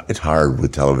pretty hard. It's hard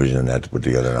with television and that to put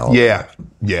together an hour.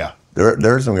 Yeah.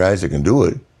 There are some guys that can do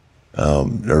it.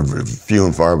 They're few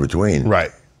and far between.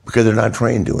 Right. Because they're not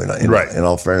trained doing it. Right. In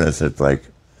all fairness, it's like,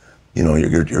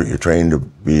 you're trained to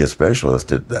be a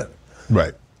specialist at that.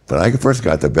 Right. When I first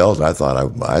got the belt, I thought I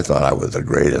was the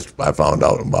greatest. I found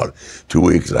out in about 2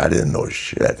 weeks that I didn't know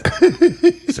shit.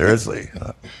 Seriously,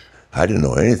 I didn't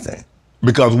know anything.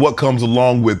 Because what comes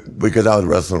along with? Because I was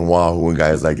wrestling Wahoo and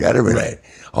guys like that every night.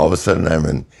 All of a sudden, I'm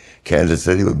in Kansas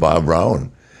City with Bob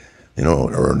Brown.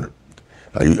 Or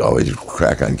I always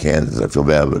crack on Kansas. I feel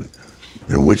bad, but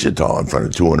in Wichita in front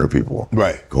of 200 people.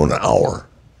 Right. Going an hour.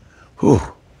 Whew.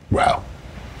 Wow.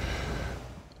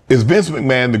 Is Vince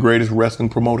McMahon the greatest wrestling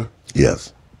promoter?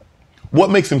 Yes. What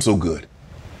makes him so good?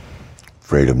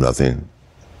 Afraid of nothing.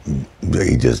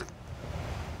 He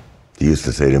used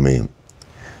to say to me,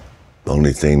 the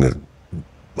only thing that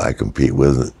I compete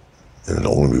with, and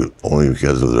only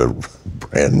because of their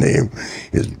brand name,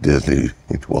 is Disney,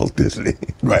 Walt Disney.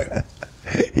 Right.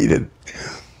 He did.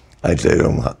 I'd say to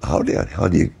him, how do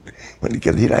you,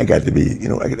 because I got to be,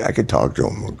 I could talk to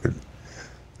him.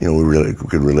 We really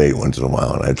could relate once in a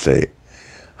while. And I'd say,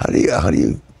 how do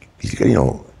you keep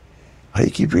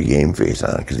your game face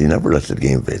on? Because he never lets the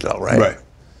game face out, right? Right. He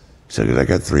said, because I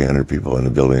got 300 people in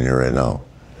the building here right now.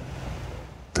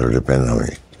 They're depending on me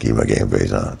to keep my game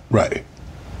face on. Right.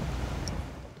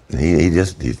 And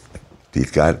he's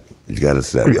got a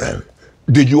set, man.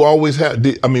 Did you always have?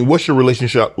 What's your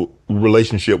relationship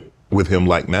with him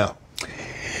like now?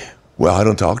 Well, I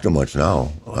don't talk too much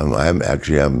now. I saw him at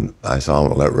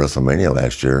WrestleMania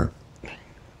last year.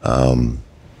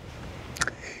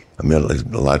 There's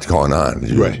a lot's going on.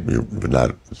 Right. But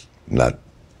not.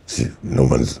 No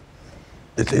one's.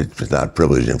 It's not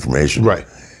privileged information. Right.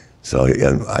 So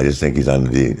I just think he's on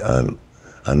the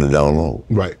down low.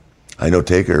 Right. I know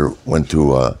Taker went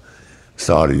to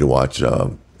Saudi to watch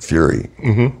Fury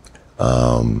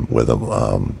with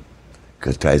him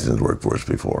because Tyson's worked for us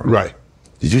before. Right.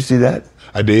 Did you see that?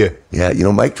 I did. Yeah,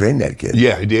 Mike trained that kid.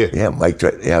 Yeah, he did. Yeah, Mike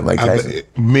Tyson.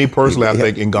 Me personally, I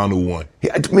think Ngannou won.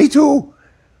 Yeah, me too.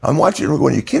 I'm watching him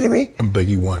going, are you kidding me? And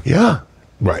Biggie won. Yeah.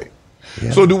 Right.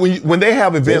 Yeah. So when they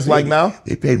have events like now?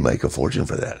 They paid Mike a fortune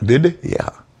for that. Did they? Yeah.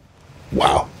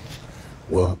 Wow.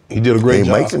 Well, he did a great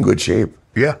job. Mike's in good shape.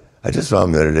 Yeah. I just saw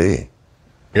him the other day.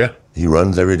 Yeah. He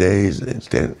runs every day. He's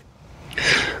standing.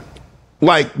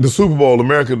 Like the Super Bowl,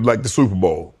 America, like the Super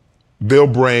Bowl. The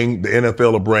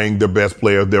NFL will bring their best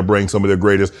players. They'll bring some of their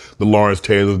greatest, the Lawrence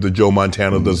Taylors, the Joe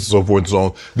Montanas, the so forth and so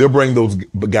on. They'll bring those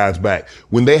guys back.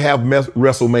 When they have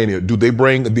WrestleMania, do they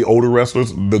bring the older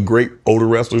wrestlers, the great older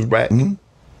wrestlers back?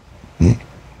 Mm-hmm.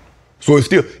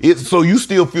 Mm-hmm. So you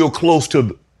still feel close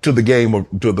to the game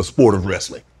to the sport of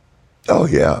wrestling? Oh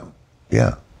yeah,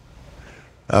 yeah.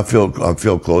 I feel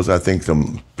close. I think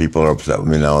some people are upset with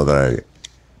me now that I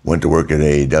went to work at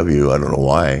AEW. I don't know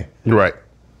why. Right.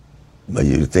 But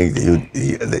you think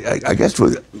I guess,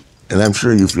 and I'm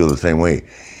sure you feel the same way.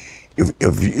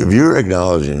 If you're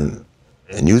acknowledging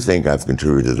and you think I've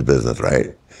contributed to the business,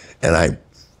 right? And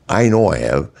I know I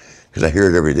have because I hear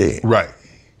it every day. Right.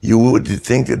 You would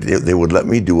think that they would let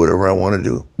me do whatever I want to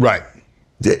do. Right.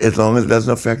 As long as it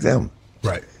doesn't affect them.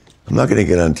 Right. I'm not going to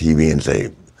get on TV and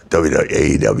say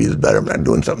AEW is better. I'm not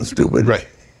doing something stupid. Right.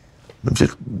 I'm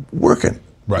just working.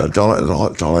 Right. That's all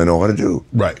I know how to do.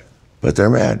 Right. But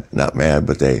they're mad. Not mad,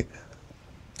 but they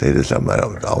did something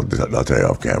I'll tell you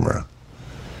off camera.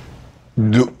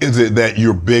 Is it that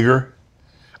you're bigger?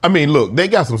 I mean, look, they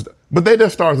got some stuff, but their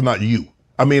stars are not you.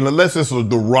 I mean, unless it's The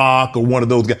Rock or one of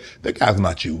those guys, that guy's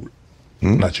not you.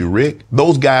 Mm-hmm. Not you, Rick.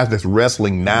 Those guys that's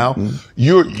wrestling now,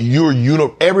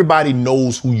 everybody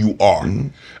knows who you are. Mm-hmm.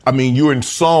 I mean, you're in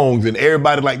songs and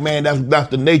everybody like, man, that's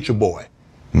the Nature Boy.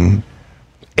 Mm-hmm.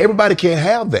 Everybody can't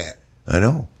have that. I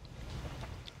know.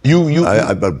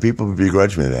 But people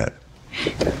begrudge me that.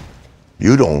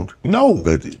 You don't. No.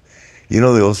 But you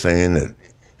know the old saying that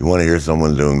you want to hear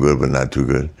someone doing good but not too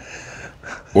good?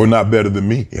 Or not better than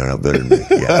me. You're not better than me.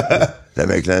 Yeah. That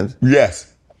makes sense?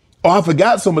 Yes. Oh, I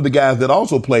forgot some of the guys that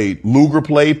also played. Luger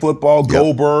played football,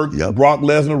 Goldberg, Brock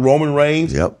Lesnar, Roman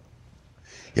Reigns. Yep.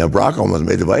 Yeah, Brock almost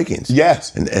made the Vikings.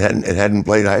 Yes. And hadn't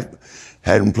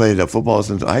played football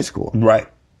since high school. Right.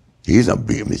 He's a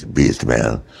beast,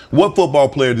 man. What football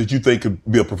player did you think could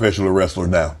be a professional wrestler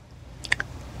now?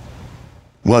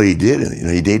 Well, he did.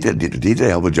 He did a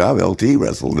hell of a job. LT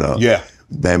wrestled.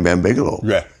 Bam Bam Bigelow.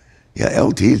 Yeah. Yeah,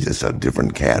 LT's just a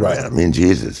different cat, right. man. I mean,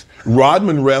 Jesus.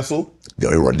 Rodman wrestled.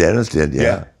 Dennis did,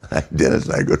 yeah. Dennis is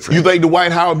a good friend. You think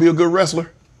Dwight Howard would be a good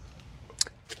wrestler?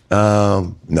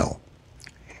 No.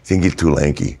 I think he's too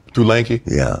lanky. Too lanky?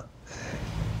 Yeah.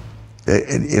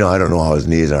 I don't know how his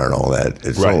knees are and all that.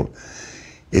 It's right.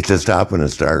 It's a stopping and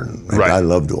starting. Right. I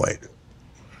love Dwight,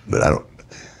 but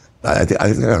I think I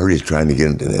heard he's trying to get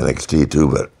into NXT too,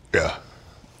 but yeah,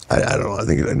 I don't know. I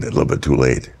think it's a little bit too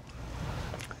late.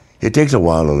 It takes a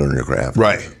while to learn your craft.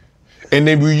 Right. And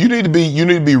then you need to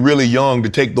be really young to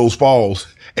take those falls.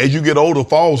 As you get older,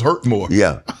 falls hurt more.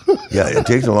 Yeah. Yeah, it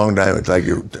takes a long time. It's like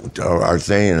our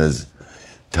saying is,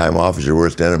 time off is your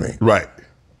worst enemy. Right.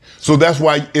 So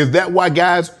is that why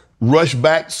guys rush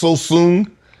back so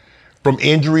soon from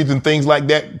injuries and things like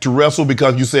that to wrestle?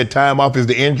 Because you said time off is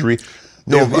the injury.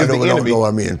 No,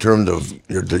 I mean in terms of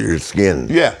your skin.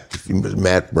 Yeah.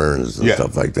 Mat burns and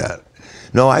stuff like that.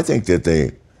 No, I think that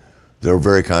they're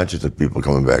very conscious of people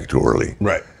coming back too early.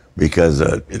 Right. Because,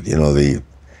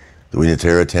 when you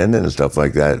tear a tendon and stuff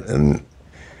like that, and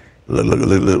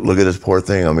look at this poor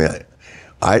thing. I mean,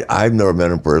 I've never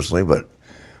met him personally, but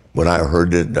when I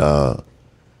heard that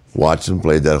Watson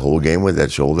played that whole game with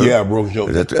that shoulder. Yeah, broken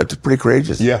shoulder. That's pretty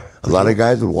courageous. Yeah. A lot of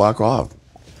guys would walk off.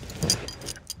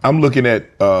 I'm looking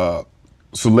at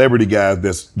celebrity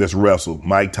guys that's wrestled.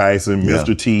 Mike Tyson,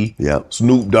 Mr. T,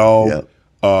 Snoop Dogg,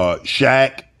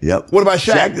 Shaq. Yep. What about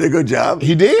Shaq? Shaq did a good job.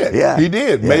 He did. Yeah. He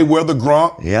did. Yeah. Mayweather,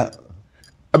 Gronk. Yeah.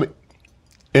 I mean,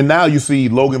 and now you see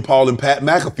Logan Paul and Pat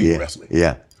McAfee wrestling.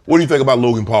 Yeah. What do you think about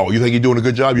Logan Paul? You think he's doing a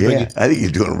good job? I think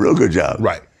he's doing a real good job.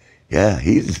 Right. Yeah,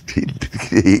 he's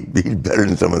better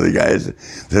than some of the guys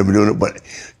that have been doing it. But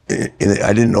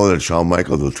I didn't know that Shawn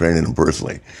Michaels was training him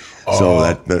personally. He's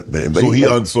not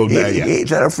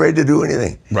afraid to do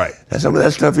anything. Right. And some of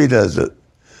that stuff he does,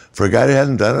 for a guy that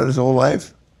hasn't done it his whole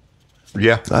life,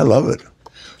 yeah, I love it.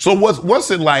 So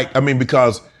what's it like? I mean,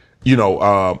 because you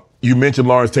mentioned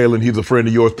Lawrence Taylor, and he's a friend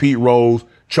of yours. Pete Rose,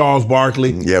 Charles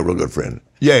Barkley. Yeah, real good friend.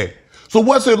 Yeah. So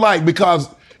what's it like? Because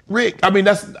Rick,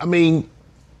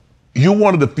 you're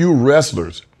one of the few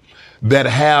wrestlers that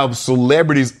have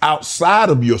celebrities outside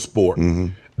of your sport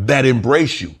that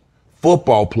embrace you.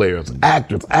 Football players,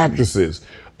 actors, actresses,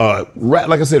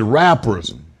 like I said,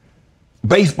 rappers,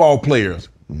 baseball players.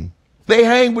 They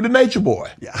hang with the Nature Boy.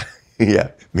 Yeah.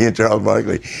 Yeah, me and Charles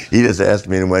Barkley. He just asked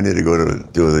me and Wendy to go to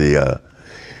the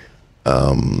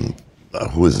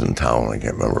who was in town? I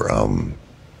can't remember.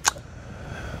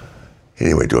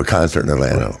 Anyway, to a concert in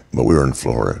Atlanta, but we were in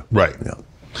Florida. Right. Yeah.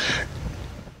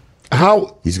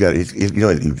 How he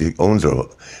owns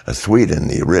a suite in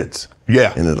the Ritz.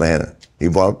 Yeah. In Atlanta. He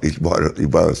bought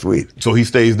a suite. So he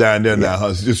stays down there now,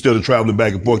 huh? Instead of traveling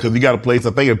back and forth, because he got a place,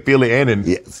 I think, in Philly and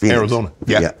in Arizona.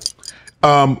 Yeah.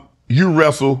 You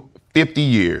wrestle 50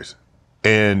 years,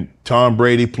 and Tom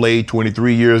Brady played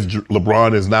 23 years.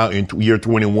 LeBron is now in year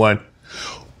 21.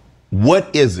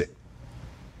 What is it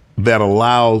that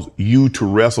allows you to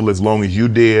wrestle as long as you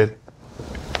did,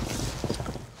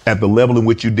 at the level in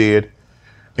which you did,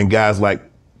 and guys like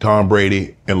Tom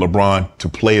Brady and LeBron to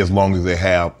play as long as they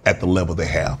have at the level they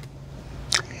have?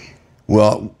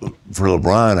 Well, for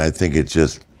LeBron, I think it's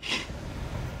just,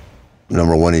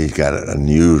 number one, he's got an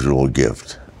unusual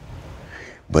gift.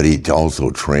 But he also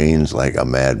trains like a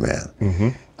madman.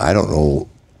 I don't know.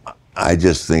 I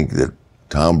just think that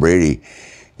Tom Brady,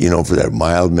 for that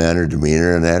mild-mannered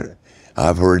demeanor and that,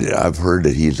 I've heard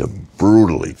that he's a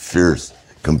brutally fierce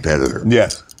competitor.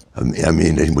 Yes. I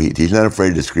mean, he's not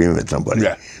afraid to scream at somebody.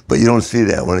 Yeah. But you don't see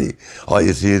that when all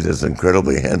you see is this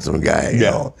incredibly handsome guy. You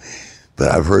know.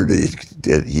 But I've heard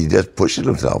that he just pushes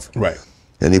himself. Right.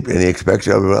 And he expects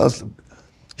everybody else.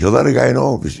 He'll let a guy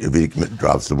know if he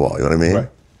drops the ball. You know what I mean? Right.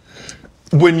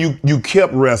 When you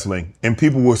kept wrestling and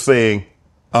people were saying,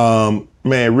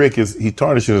 man, Rick he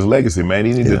tarnishing his legacy, man.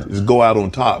 He needs to just go out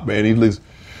on top, man.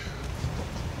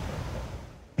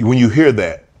 When you hear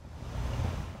that,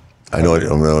 I know what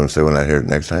I'm going to say when I hear it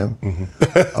next time.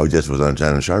 I just was on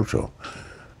Shannon Sharp show.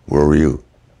 Where were you?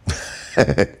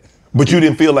 But you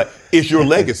didn't feel like it's your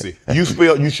legacy. You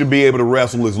felt you should be able to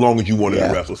wrestle as long as you wanted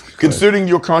to wrestle. Considering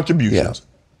your contributions,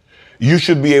 you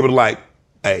should be able to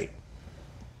hey.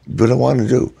 What I want to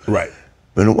do. Right.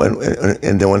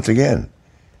 And then once again,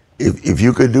 if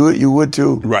you could do it, you would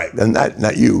too. Right. And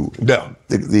not you. No.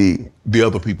 The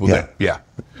other people that, yeah.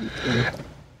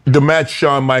 The match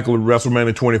Shawn Michaels at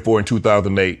WrestleMania 24 in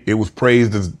 2008, it was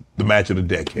praised as the match of the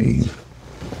decade.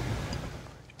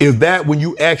 Is that when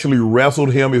you actually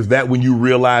wrestled him, is that when you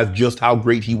realized just how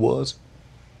great he was?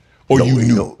 Or no, you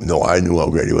knew? No, I knew how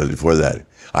great he was before that.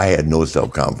 I had no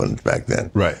self-confidence back then.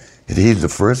 Right. And he's the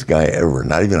first guy ever,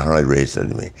 not even Harley Race said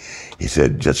to me, he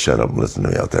said, just shut up and listen to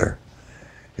me out there.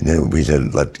 And then we said,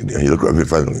 you look right in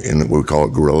front of him, we call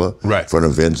it Gorilla. Right. In front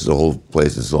of Vince, the whole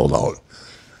place is sold out.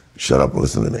 Shut up and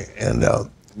listen to me. And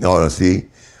see,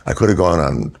 I could have gone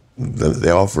on,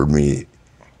 they offered me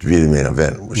to be the main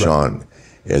event with Shawn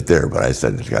at there, but I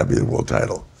said it's got to be the world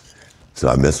title. So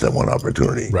I missed that one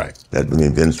opportunity. Right.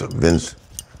 Vince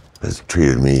has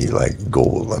treated me like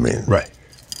gold. I mean. Right.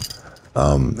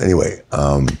 Anyway,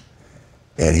 and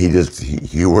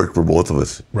he worked for both of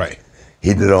us. Right.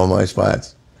 He did all my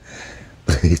spots.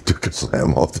 He took a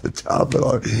slam off the top and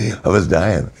all. I was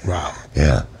dying. Wow.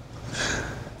 Yeah.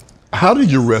 How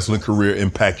did your wrestling career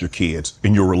impact your kids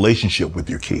and your relationship with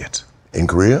your kids? In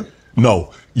Korea?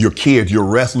 No, your kids, your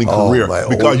wrestling career.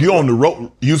 Because you're on the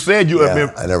road. You said you have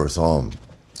been. I never saw him.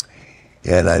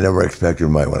 And I never expected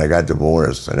when I got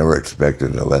divorced, I never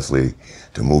expected Leslie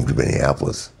to move to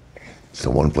Minneapolis. So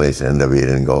one place NWA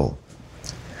didn't go.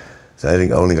 So I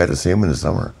only got to see him in the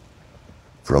summer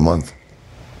for a month.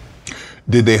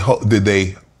 Did they hold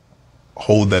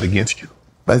that against you?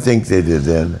 I think they did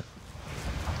then.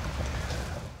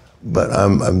 But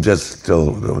I'm just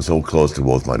still so close to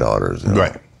both my daughters. You know?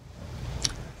 Right.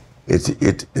 You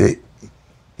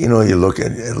look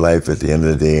at life at the end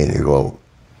of the day and you go,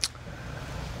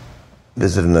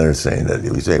 this is another saying that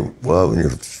you say, well, when you're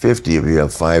 50, if you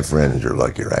have 5 friends, you're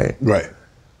lucky, right? Right.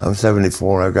 I'm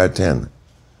 74, I've got 10.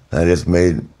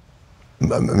 And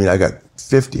I got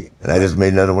 50, and I just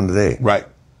made another one today. Right.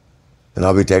 And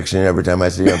I'll be texting you every time I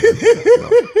see him.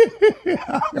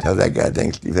 Tell that guy,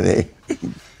 thanks, Stephen A.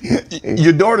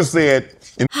 Your daughter said...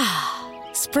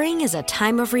 Spring is a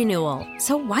time of renewal,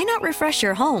 so why not refresh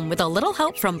your home with a little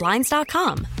help from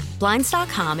Blinds.com?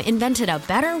 Blinds.com invented a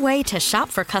better way to shop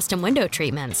for custom window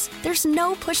treatments. There's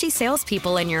no pushy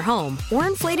salespeople in your home or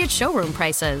inflated showroom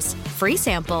prices. Free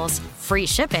samples, free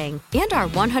shipping, and our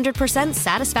 100%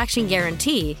 satisfaction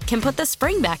guarantee can put the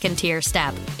spring back into your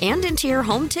step and into your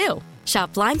home, too.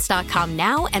 Shop Blinds.com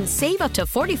now and save up to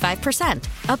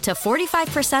 45%. Up to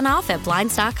 45% off at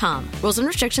Blinds.com. Rules and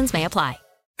restrictions may apply.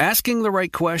 Asking the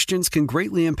right questions can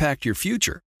greatly impact your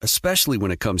future, especially when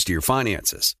it comes to your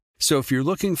finances. So if you're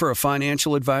looking for a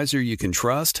financial advisor you can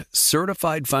trust,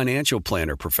 certified financial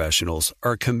planner professionals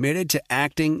are committed to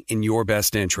acting in your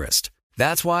best interest.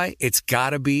 That's why it's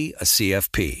got to be a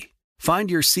CFP.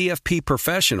 Find your CFP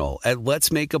professional at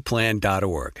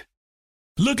letsmakeaplan.org.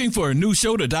 Looking for a new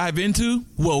show to dive into?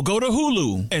 Well, go to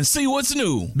Hulu and see what's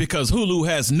new, because Hulu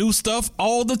has new stuff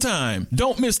all the time.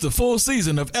 Don't miss the full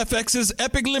season of FX's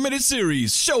epic limited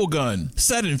series, Shogun.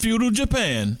 Set in feudal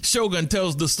Japan, Shogun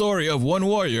tells the story of one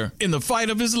warrior in the fight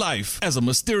of his life as a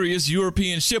mysterious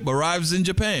European ship arrives in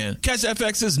Japan. Catch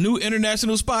FX's new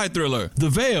international spy thriller, The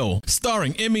Veil,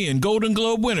 starring Emmy and Golden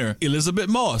Globe winner Elizabeth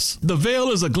Moss. The Veil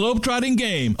is a globe-trotting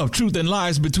game of truth and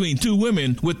lies between two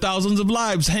women with thousands of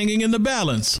lives hanging in the balance.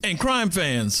 And crime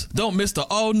fans, don't miss the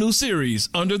all-new series,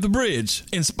 Under the Bridge,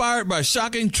 inspired by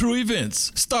shocking true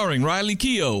events, starring Riley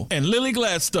Keough and Lily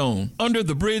Gladstone. Under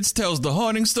the Bridge tells the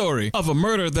haunting story of a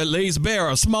murder that lays bare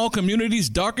a small community's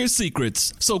darkest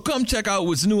secrets. So come check out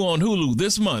what's new on Hulu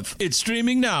this month. It's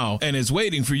streaming now and is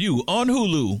waiting for you on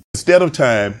Hulu. Instead of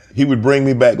time, he would bring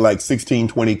me back like 16,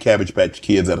 20 Cabbage Patch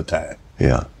Kids at a time.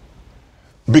 Yeah.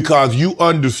 Because you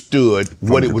understood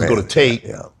what it was going to take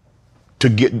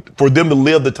for them to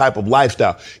live the type of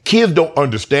lifestyle. Kids don't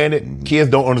understand it. Mm-hmm. Kids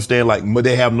don't understand, like,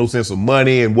 they have no sense of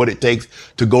money and what it takes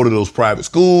to go to those private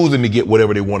schools and to get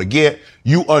whatever they want to get.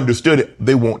 You understood it.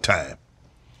 They want time.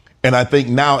 And I think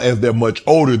now, as they're much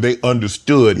older, they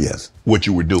understood what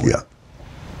you were doing. Yeah.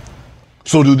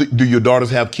 So do your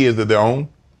daughters have kids of their own?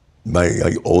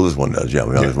 My oldest one does, yeah.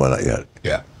 My youngest one, not yet.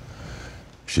 Yeah.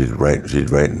 She's right in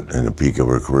the peak of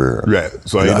her career. Right.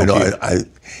 So I don't know. I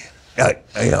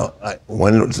don't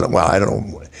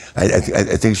know.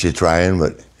 I think she's trying,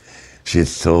 but she's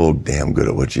so damn good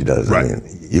at what she does. Right. I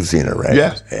mean, you've seen her, right?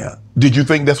 Yes. Yeah. Did you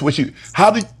think that's what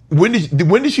when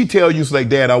did she tell you, like,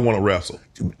 Dad, I want to wrestle?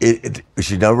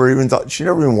 She never even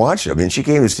watched it. I mean, she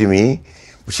came to see me,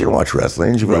 but she didn't watch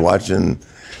wrestling. She was watching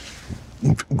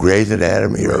Grey's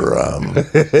Anatomy or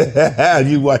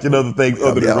you watching other things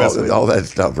other than wrestling. All that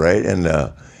stuff, right? And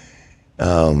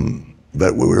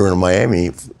But we were in Miami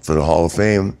for the Hall of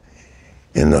Fame,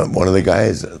 and one of the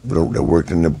guys that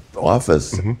worked in the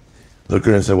office looked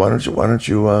at her and said, "Why aren't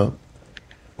you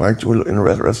in the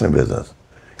wrestling business?"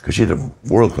 Because she's a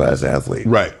world-class athlete.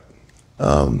 Right.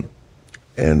 And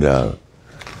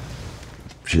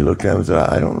she looked at him and said,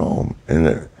 "I don't know."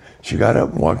 And she got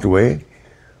up and walked away,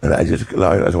 and I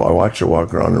watched her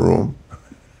walk around the room.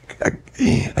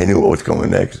 I knew what was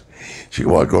coming next. She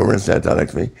walked over and sat down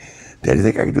next to me. "Dad, do you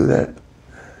think I could do that?"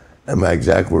 And my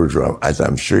exact words were, I said,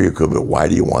 "I'm sure you could, but why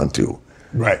do you want to?"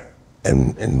 Right.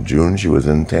 And in June, she was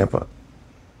in Tampa.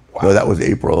 Wow. No, that was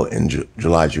April. In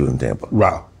July, she was in Tampa.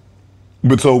 Wow.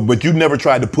 But you never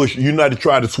tried to push, you never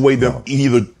tried to sway them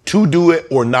either to do it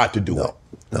or not to do it.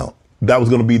 No. That was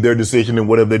going to be their decision, and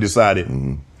whatever they decided.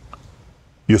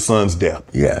 Your son's death.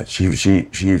 Yeah, she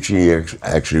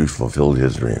actually fulfilled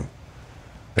his dream.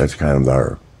 That's kind of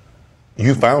our...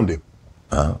 You found him.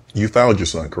 You found your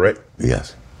son, correct?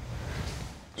 Yes.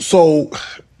 So,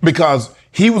 because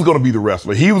he was going to be the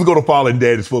wrestler, he was going to follow in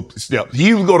Daddy's footsteps,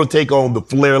 he was going to take on the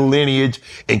Flair lineage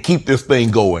and keep this thing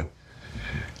going.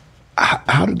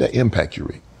 How did that impact you,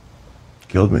 Rick?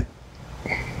 Killed me.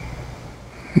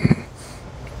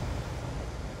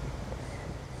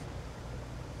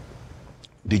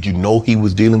 Did you know he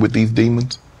was dealing with these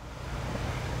demons?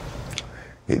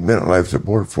 He'd been on life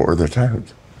support 4 other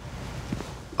times.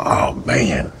 Oh,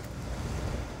 man.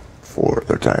 4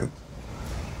 other times.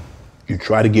 You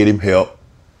try to get him help,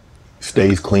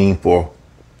 stays clean for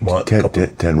months.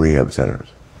 10 rehab centers.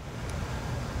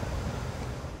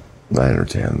 9 or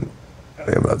 10.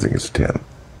 I think it's 10.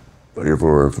 But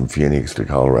everywhere from Phoenix to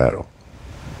Colorado.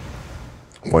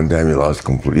 One time he lost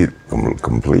complete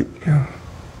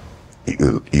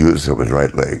use of his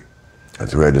right leg.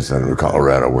 That's where I had to send him to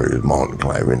Colorado, where he was mountain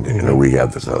climbing in a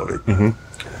rehab facility.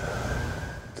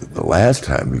 The last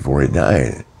time before he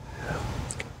died,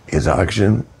 his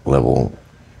oxygen level,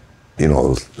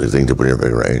 the thing to put in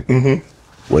your right,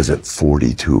 was at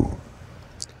 42.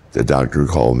 The doctor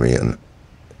called me and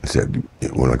said,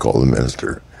 when I called the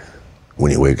minister,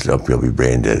 when he wakes up, he'll be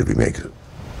brain dead if he makes it.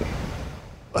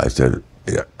 I said,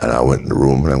 yeah. And I went in the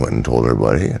room and I went and told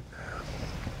everybody.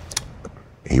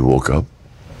 He woke up,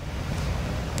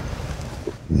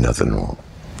 nothing wrong.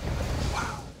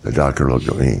 The doctor looked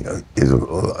at me. He's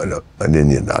an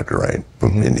Indian doctor, right?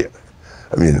 From India.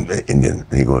 I mean, Indian.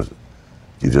 He goes,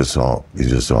 you just saw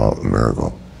a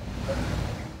miracle.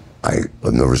 I've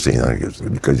never seen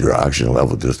that because your oxygen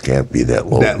level just can't be that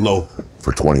low. That low.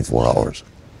 For 24 hours.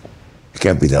 It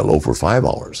can't be that low for 5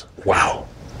 hours. Wow.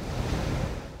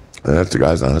 And that's the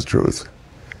guy's honest truth.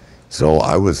 So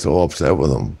I was so upset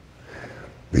with him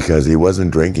because he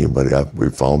wasn't drinking, but we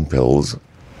found pills.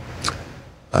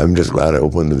 I'm just glad I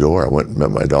opened the door. I went and met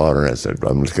my daughter, and I said,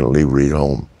 I'm just going to leave Reed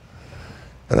home.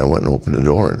 And I went and opened the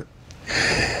door, and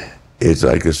it's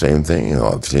like the same thing.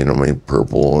 I've seen them in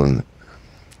purple, and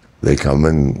they come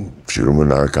and shoot them with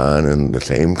Narcan, and the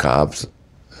same cops,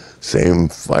 same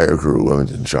fire crew. I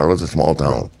mean, Charlotte's a small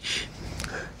town.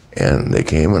 And they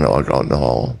came, and I walked out in the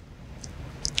hall,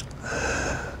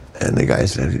 and the guy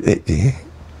said,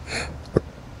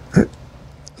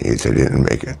 he said he didn't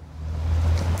make it.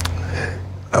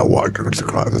 I walked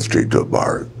across the street to a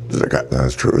bar. The guy,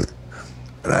 that's truth.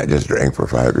 And I just drank for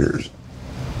 5 years.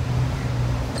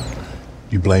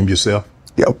 You blamed yourself?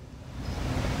 Yep.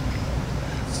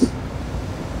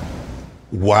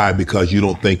 Why? Because you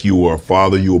don't think you were a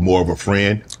father, you were more of a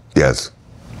friend? Yes.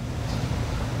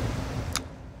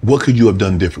 What could you have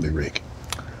done differently, Rick?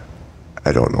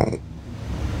 I don't know.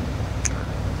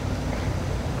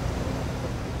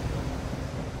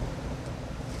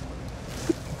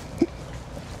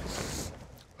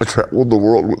 I traveled the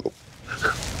world with him.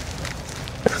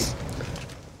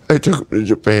 I took him to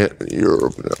Japan and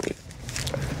Europe and everything.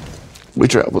 We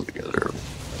traveled together.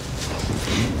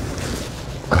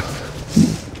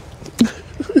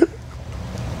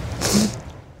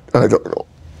 I don't know.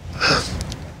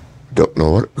 Don't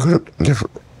know what could have done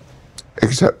differently.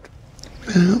 Except,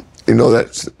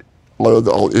 that's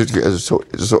all these guys.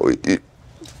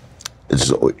 It's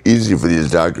so easy for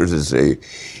these doctors to say,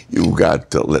 you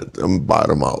got to let them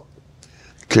bottom out,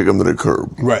 kick them to the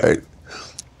curb, right?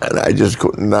 And I just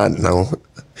could not know.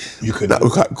 You could not.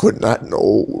 I could not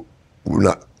know.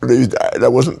 Not when he died. I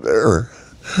wasn't there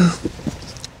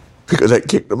because I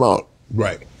kicked them out.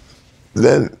 Right.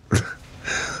 Then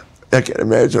I can't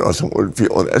imagine how someone would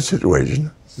feel in that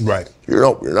situation. Right. You're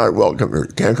not welcome here.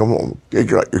 You can't come home.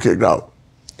 You're kicked out.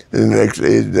 And the next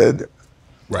day he's dead.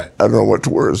 Right. I don't know what's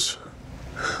worse.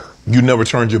 You never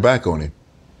turned your back on him?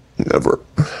 Never.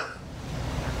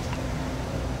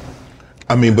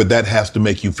 I mean, but that has to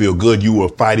make you feel good. You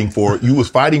was fighting for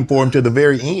him to the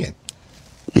very end.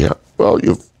 Yeah. Well,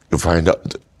 you find out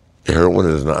that heroin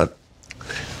is not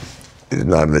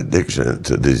an addiction;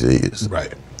 it's a disease.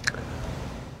 Right.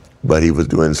 But he was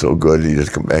doing so good,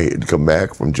 he'd come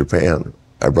back from Japan.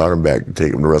 I brought him back to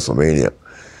take him to WrestleMania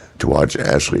to watch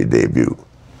Ashley debut.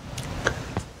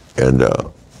 And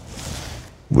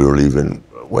we were leaving,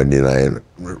 Wendy and I, and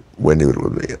Wendy was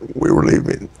with me. We were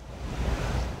leaving.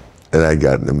 And I'd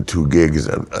gotten him 2 gigs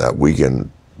that weekend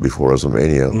before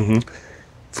WrestleMania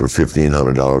for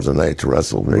 $1,500 a night to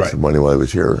wrestle, make some money while I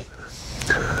was here.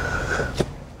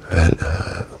 And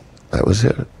that was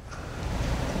it.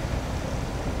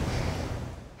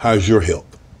 How's your health?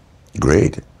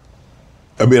 Great.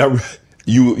 I mean,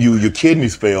 your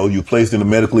kidneys failed. You placed in a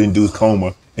medically induced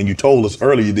coma, and you told us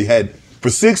earlier they had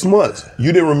for 6 months.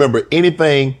 You didn't remember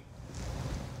anything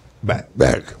back.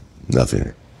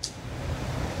 Nothing.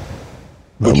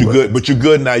 But you're good. But you're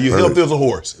good now. You're healthy as a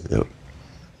horse. Yep.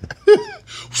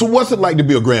 So what's it like to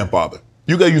be a grandfather?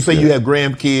 You say you have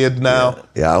grandkids now.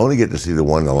 Yeah, I only get to see the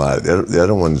one a lot. The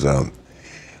other ones are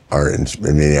in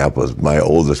Minneapolis. My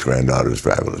oldest granddaughter is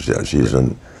fabulous. Yeah,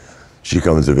 she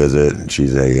comes to visit, and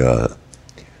she's a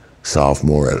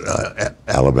sophomore at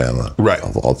Alabama, right,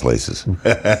 of all places.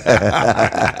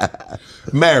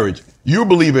 Marriage. You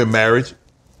believe in marriage,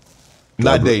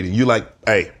 not dating. You like,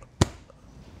 hey,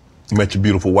 you met your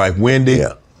beautiful wife, Wendy.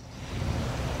 Yeah.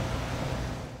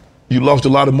 You lost a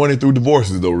lot of money through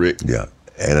divorces, though, Rick. Yeah,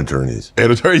 and attorneys.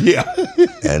 And attorneys, yeah.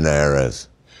 And the IRS.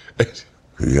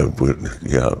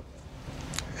 Yeah.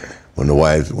 When the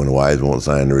wives won't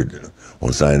sign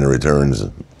the returns,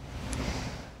 and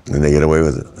they get away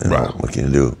with it. You know, right. What can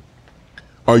you do?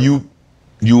 Are you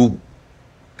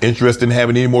interested in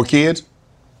having any more kids?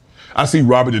 I see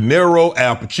Robert De Niro,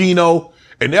 Al Pacino,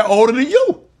 and they're older than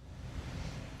you.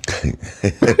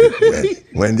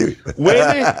 Wendy.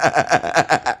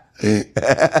 He's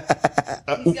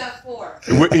got 4.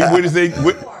 Wendy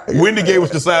gave us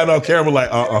the sign off camera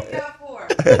like, He's got 4.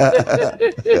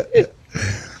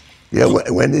 Yeah,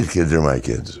 Wendy's kids are my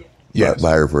kids. Yes.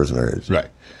 By her first marriage. Right.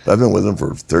 I've been with them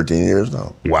for 13 years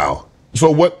now. Wow.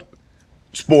 So what's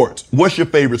your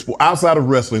favorite sport? Outside of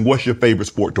wrestling, what's your favorite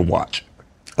sport to watch?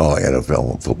 Oh,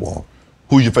 NFL and football.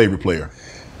 Who's your favorite player?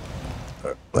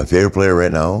 My favorite player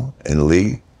right now in the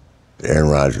league, Aaron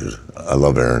Rodgers. I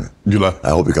love Aaron. I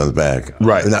hope he comes back.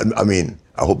 Right. I mean,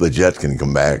 I hope the Jets can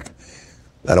come back.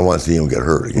 I don't want to see him get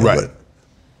hurt again. Right.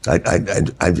 But I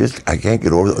can't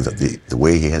get over the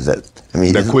way he has that. I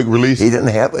mean, that quick release. He didn't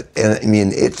have it, and I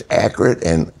mean, it's accurate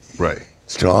and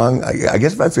strong. I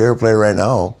guess my favorite player right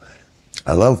now,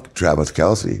 I love Travis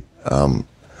Kelce. I've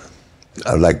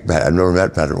never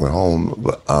met Patrick Mahomes,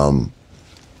 but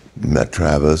met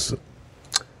Travis.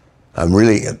 I'm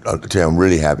really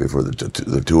happy for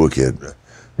the Tua kid.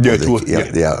 Yeah, Tua.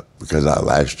 Because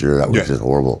last year that was just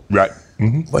horrible. Right.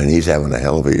 Mm-hmm. But he's having a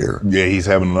hell of a year. Yeah, he's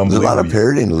having an unbelievable There's a lot of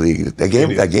parity in the league. That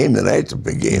game tonight's a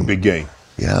big game. Big game.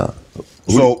 Yeah.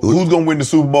 So who's going to win the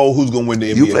Super Bowl? Who's going to win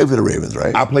the NBA? You played for the Ravens,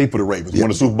 right? I played for the Ravens. Won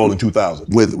the Super Bowl in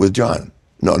 2000. With John.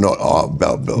 No,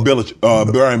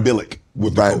 Brian Billick.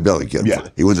 With Brian Billick, yeah.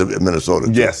 He was in Minnesota.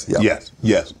 Too. Yes.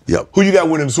 Yep. Who you got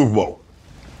winning the Super Bowl?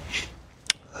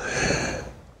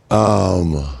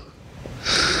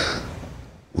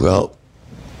 Well,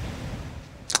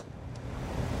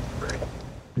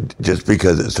 just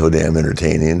because it's so damn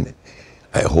entertaining,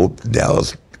 I hope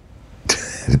Dallas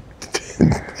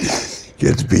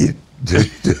gets beat.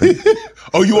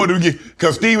 Oh, you want to get,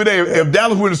 because Stephen A, if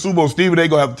Dallas wins the Super Bowl, Stephen A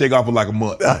going to have to take off for like a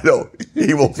month. I know.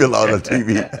 He won't fill out on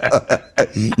TV.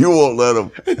 You won't let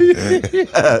him.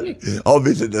 I'll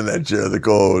be sitting in that chair, the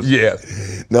co-host. Yeah.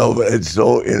 No, but it's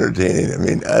so entertaining. I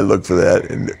mean, I look for that,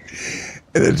 and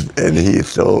he's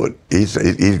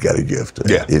got a gift.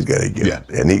 Yeah. He's got a gift,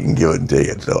 and he can give it and take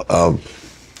it. So,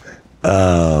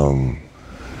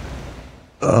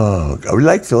 I really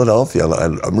like Philadelphia.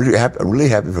 I'm really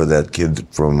happy for that kid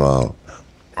from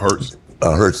Hurts.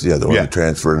 Hurts, the one that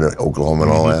transferred to Oklahoma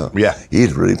and all that. Yeah.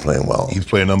 He's really playing well. He's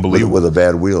playing unbelievable. With a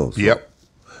bad wheel. So. Yep.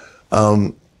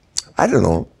 I don't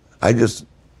know. I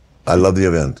love the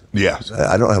event. Yeah.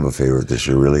 I don't have a favorite this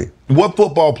year, really. What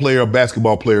football player or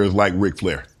basketball player is like Ric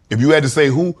Flair? If you had to say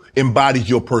who embodies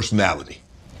your personality?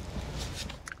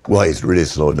 Well, he's really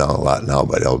slowed down a lot now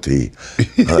by LT. I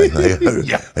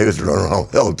used to run around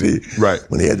with LT. Right.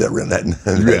 When he had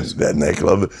that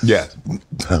nightclub. Yeah.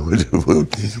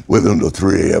 With him till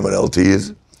 3 a.m. at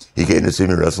LT's. He came to see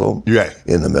me wrestle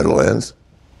in the Meadowlands.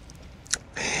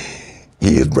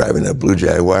 He is driving that blue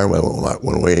Jaguar. I went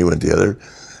one way, he went the other.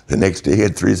 The next day he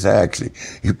had 3 sacks.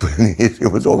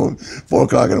 It was over 4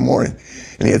 o'clock in the morning,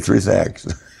 and he had 3 sacks.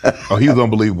 Oh, he was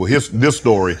unbelievable. This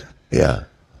story. Yeah.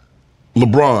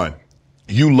 LeBron.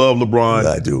 You love LeBron.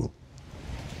 I do.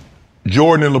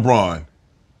 Jordan and LeBron.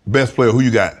 Best player, who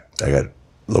you got? I got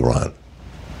LeBron.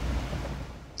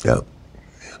 Yeah.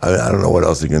 I don't know what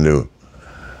else he can do.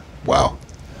 Wow.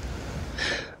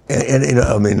 And you know,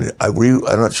 I mean,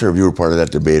 I'm not sure if you were part of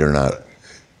that debate or not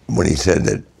when he said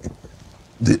that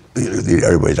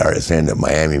everybody's already saying that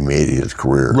Miami made his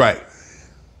career. Right.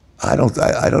 I don't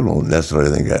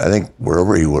necessarily think that. I think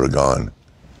wherever he would have gone.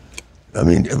 I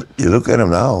mean, if you look at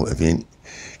him now. I mean,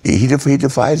 he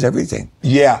defies everything.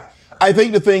 Yeah. I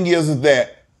think the thing is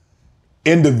that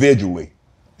individually,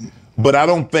 but I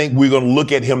don't think we're going to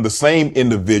look at him the same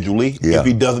individually if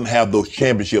he doesn't have those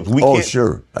championships.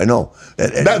 Sure. I know.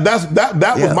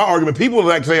 That was my argument. People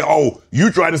like saying, "Oh, you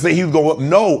try to say he's going up."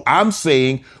 No, I'm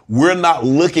saying we're not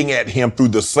looking at him through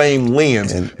the same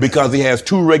lens because he has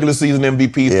 2 regular season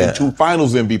MVPs and 2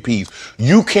 finals MVPs.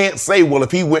 You can't say, well,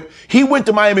 if he went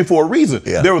to Miami for a reason.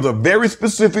 Yeah. There was a very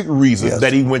specific reason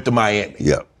that he went to Miami.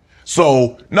 Yeah.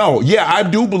 So, no, I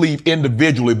do believe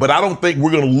individually, but I don't think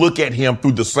we're going to look at him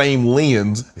through the same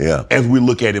lens as we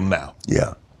look at him now.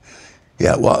 Yeah.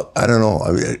 Yeah, well, I don't know.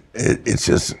 I mean, it's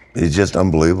just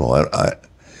unbelievable. I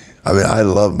mean, I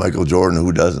love Michael Jordan.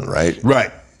 Who doesn't, right?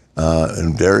 Right.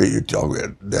 And Barry, you talk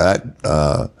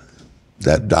that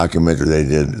documentary they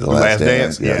did, The Last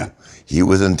Dance. Yeah. He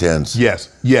was intense. Yes.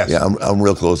 Yeah, I'm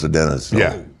real close to Dennis. So,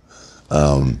 yeah.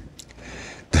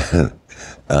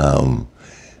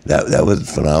 That was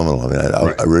phenomenal. I mean,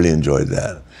 I really enjoyed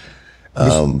that.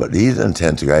 But he's an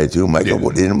intense guy too.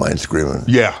 Michael didn't mind screaming.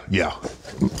 Yeah.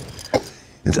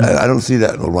 I don't see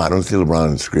that. I don't see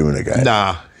LeBron screaming at guys.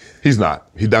 Nah, he's not.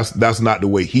 That's not the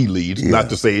way he leads. Yeah.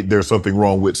 Not to say there's something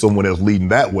wrong with someone else leading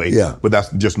that way. Yeah. But that's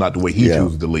just not the way he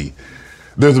chooses to lead.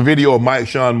 There's a video of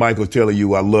Shawn Michaels telling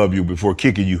you, "I love you" before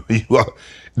kicking you.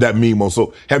 That meme on.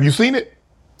 So, have you seen it?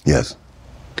 Yes.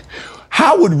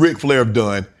 How would Ric Flair have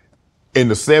done in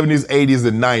the 70s, 80s,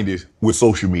 and 90s with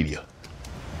social media?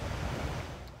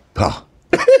 Huh.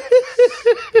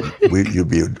 You'd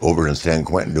be over in San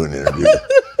Quentin doing an interview.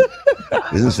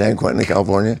 Isn't San Quentin in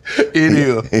California? It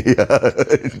is.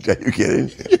 Yeah. Are you kidding?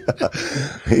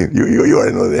 You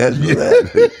already know the answer to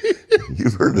that.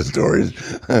 You've heard the stories.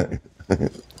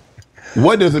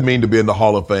 What does it mean to be in the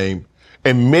Hall of Fame?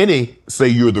 And many say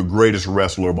you're the greatest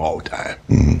wrestler of all time.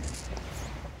 Mm-hmm.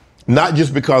 Not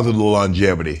just because of the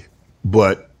longevity,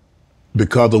 but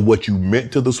because of what you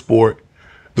meant to the sport,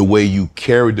 the way you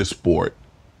carried the sport,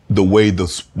 the way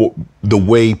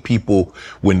people,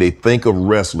 when they think of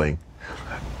wrestling,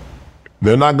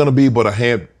 they're not going to be but a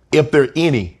hand, if there are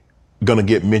any, going to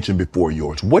get mentioned before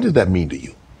yours. What does that mean to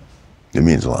you? It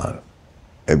means a lot.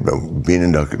 Being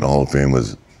inducted in the Hall of Fame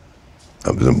was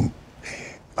you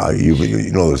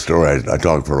know the story. I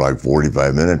talked for like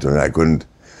 45 minutes, and I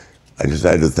just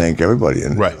had to thank everybody.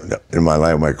 And in my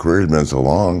life, my career has been so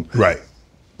long. Right.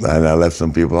 And I left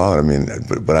some people out. I mean,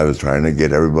 but I was trying to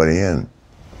get everybody in.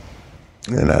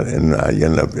 And I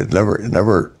ended up,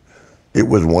 it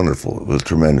was wonderful. It was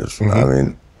tremendous. Mm-hmm. I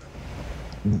mean,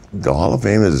 the Hall of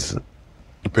Fame is,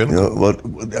 you know,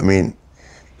 I mean,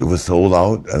 it was sold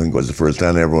out. I think it was the first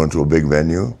time I ever went to a big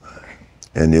venue.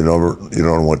 And you don't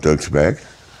know what to expect.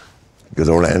 Because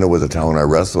Orlando was a town I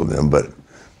wrestled in, but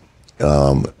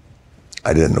I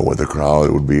didn't know what the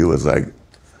crowd would be. It was like,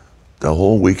 the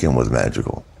whole weekend was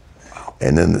magical.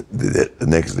 And then the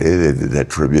next day they did that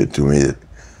tribute to me.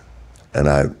 And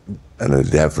the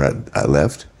day after I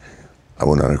left, I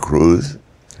went on a cruise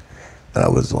and I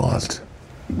was lost.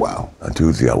 Wow. On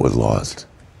Tuesday I was lost.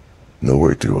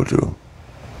 Nowhere to go to.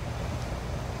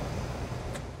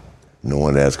 No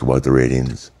one to ask about the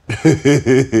ratings.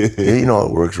 You know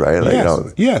it works, right?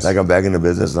 Like, yes. Like I'm back in the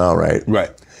business now, right?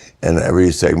 Right. And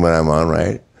every segment I'm on,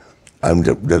 right? I'm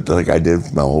just like I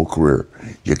did my whole career.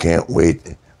 You can't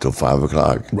wait till 5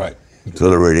 o'clock. Right.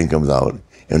 Till the rating comes out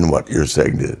and what your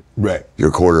seg did. Right. Your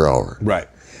quarter hour. Right.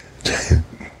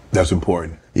 That's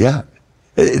important. Yeah.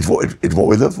 It's what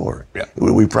we live for. Yeah.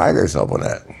 We pride ourselves on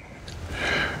that.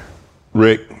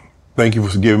 Rick, thank you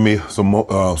for giving me some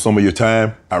of your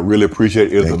time. I really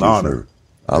appreciate it. It's an honor.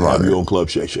 I'm honored to have you on Club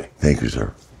Shay Shay. Thank you,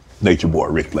 sir. Nature Boy,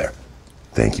 Ric Flair.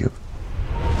 Thank you.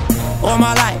 All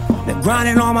my life, been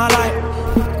grinding all my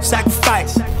life.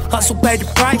 Sacrifice, hustle paid the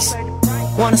price.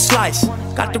 Want a slice,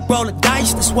 got to roll the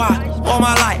dice, that's why. All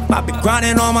my life, I've been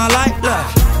grinding all my life. Look,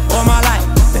 all my life,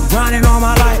 been grinding all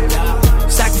my life.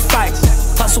 Sacrifice,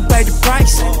 hustle paid the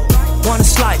price. Want a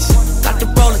slice, got to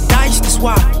roll the dice, that's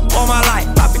why. All my life,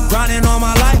 I've been grinding all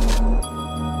my life.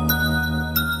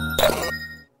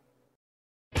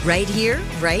 Right here,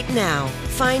 right now.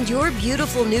 Find your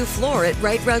beautiful new floor at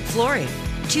Right Rug Flooring.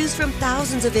 Choose from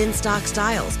thousands of in-stock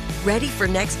styles, ready for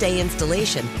next day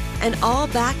installation, and all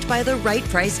backed by the right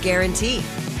price guarantee.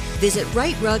 Visit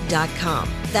rightrug.com.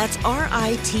 That's RITERUG.com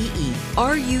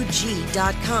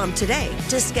today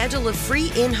to schedule a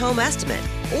free in-home estimate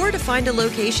or to find a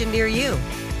location near you.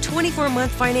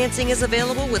 24-month financing is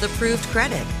available with approved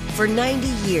credit. For 90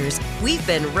 years, we've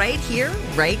been right here,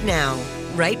 right now.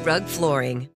 Right Rug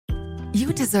Flooring.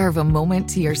 You deserve a moment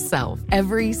to yourself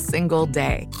every single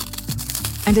day.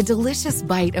 And a delicious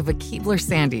bite of a Keebler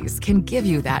Sandies can give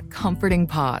you that comforting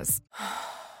pause.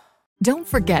 Don't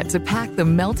forget to pack the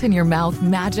melt-in-your-mouth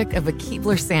magic of a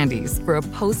Keebler Sandies for a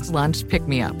post-lunch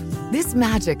pick-me-up. This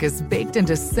magic is baked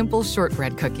into simple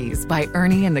shortbread cookies by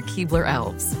Ernie and the Keebler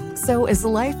Elves. So as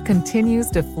life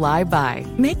continues to fly by,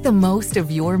 make the most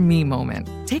of your me moment.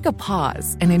 Take a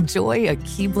pause and enjoy a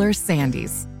Keebler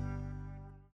Sandies.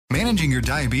 Managing your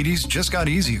diabetes just got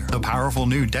easier. The powerful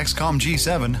new Dexcom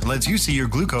G7 lets you see your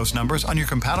glucose numbers on your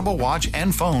compatible watch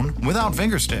and phone without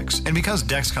finger sticks. And because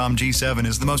Dexcom G7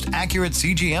 is the most accurate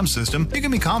CGM system, you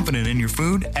can be confident in your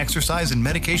food, exercise, and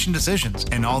medication decisions.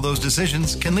 And all those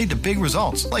decisions can lead to big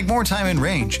results, like more time in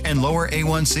range and lower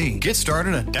A1C. Get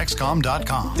started at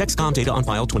Dexcom.com. Dexcom data on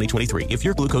file 2023. If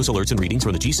your glucose alerts and readings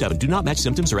from the G7 do not match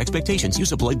symptoms or expectations,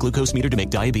 use a blood glucose meter to make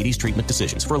diabetes treatment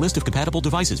decisions. For a list of compatible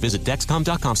devices, visit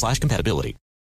Dexcom.com/compatibility.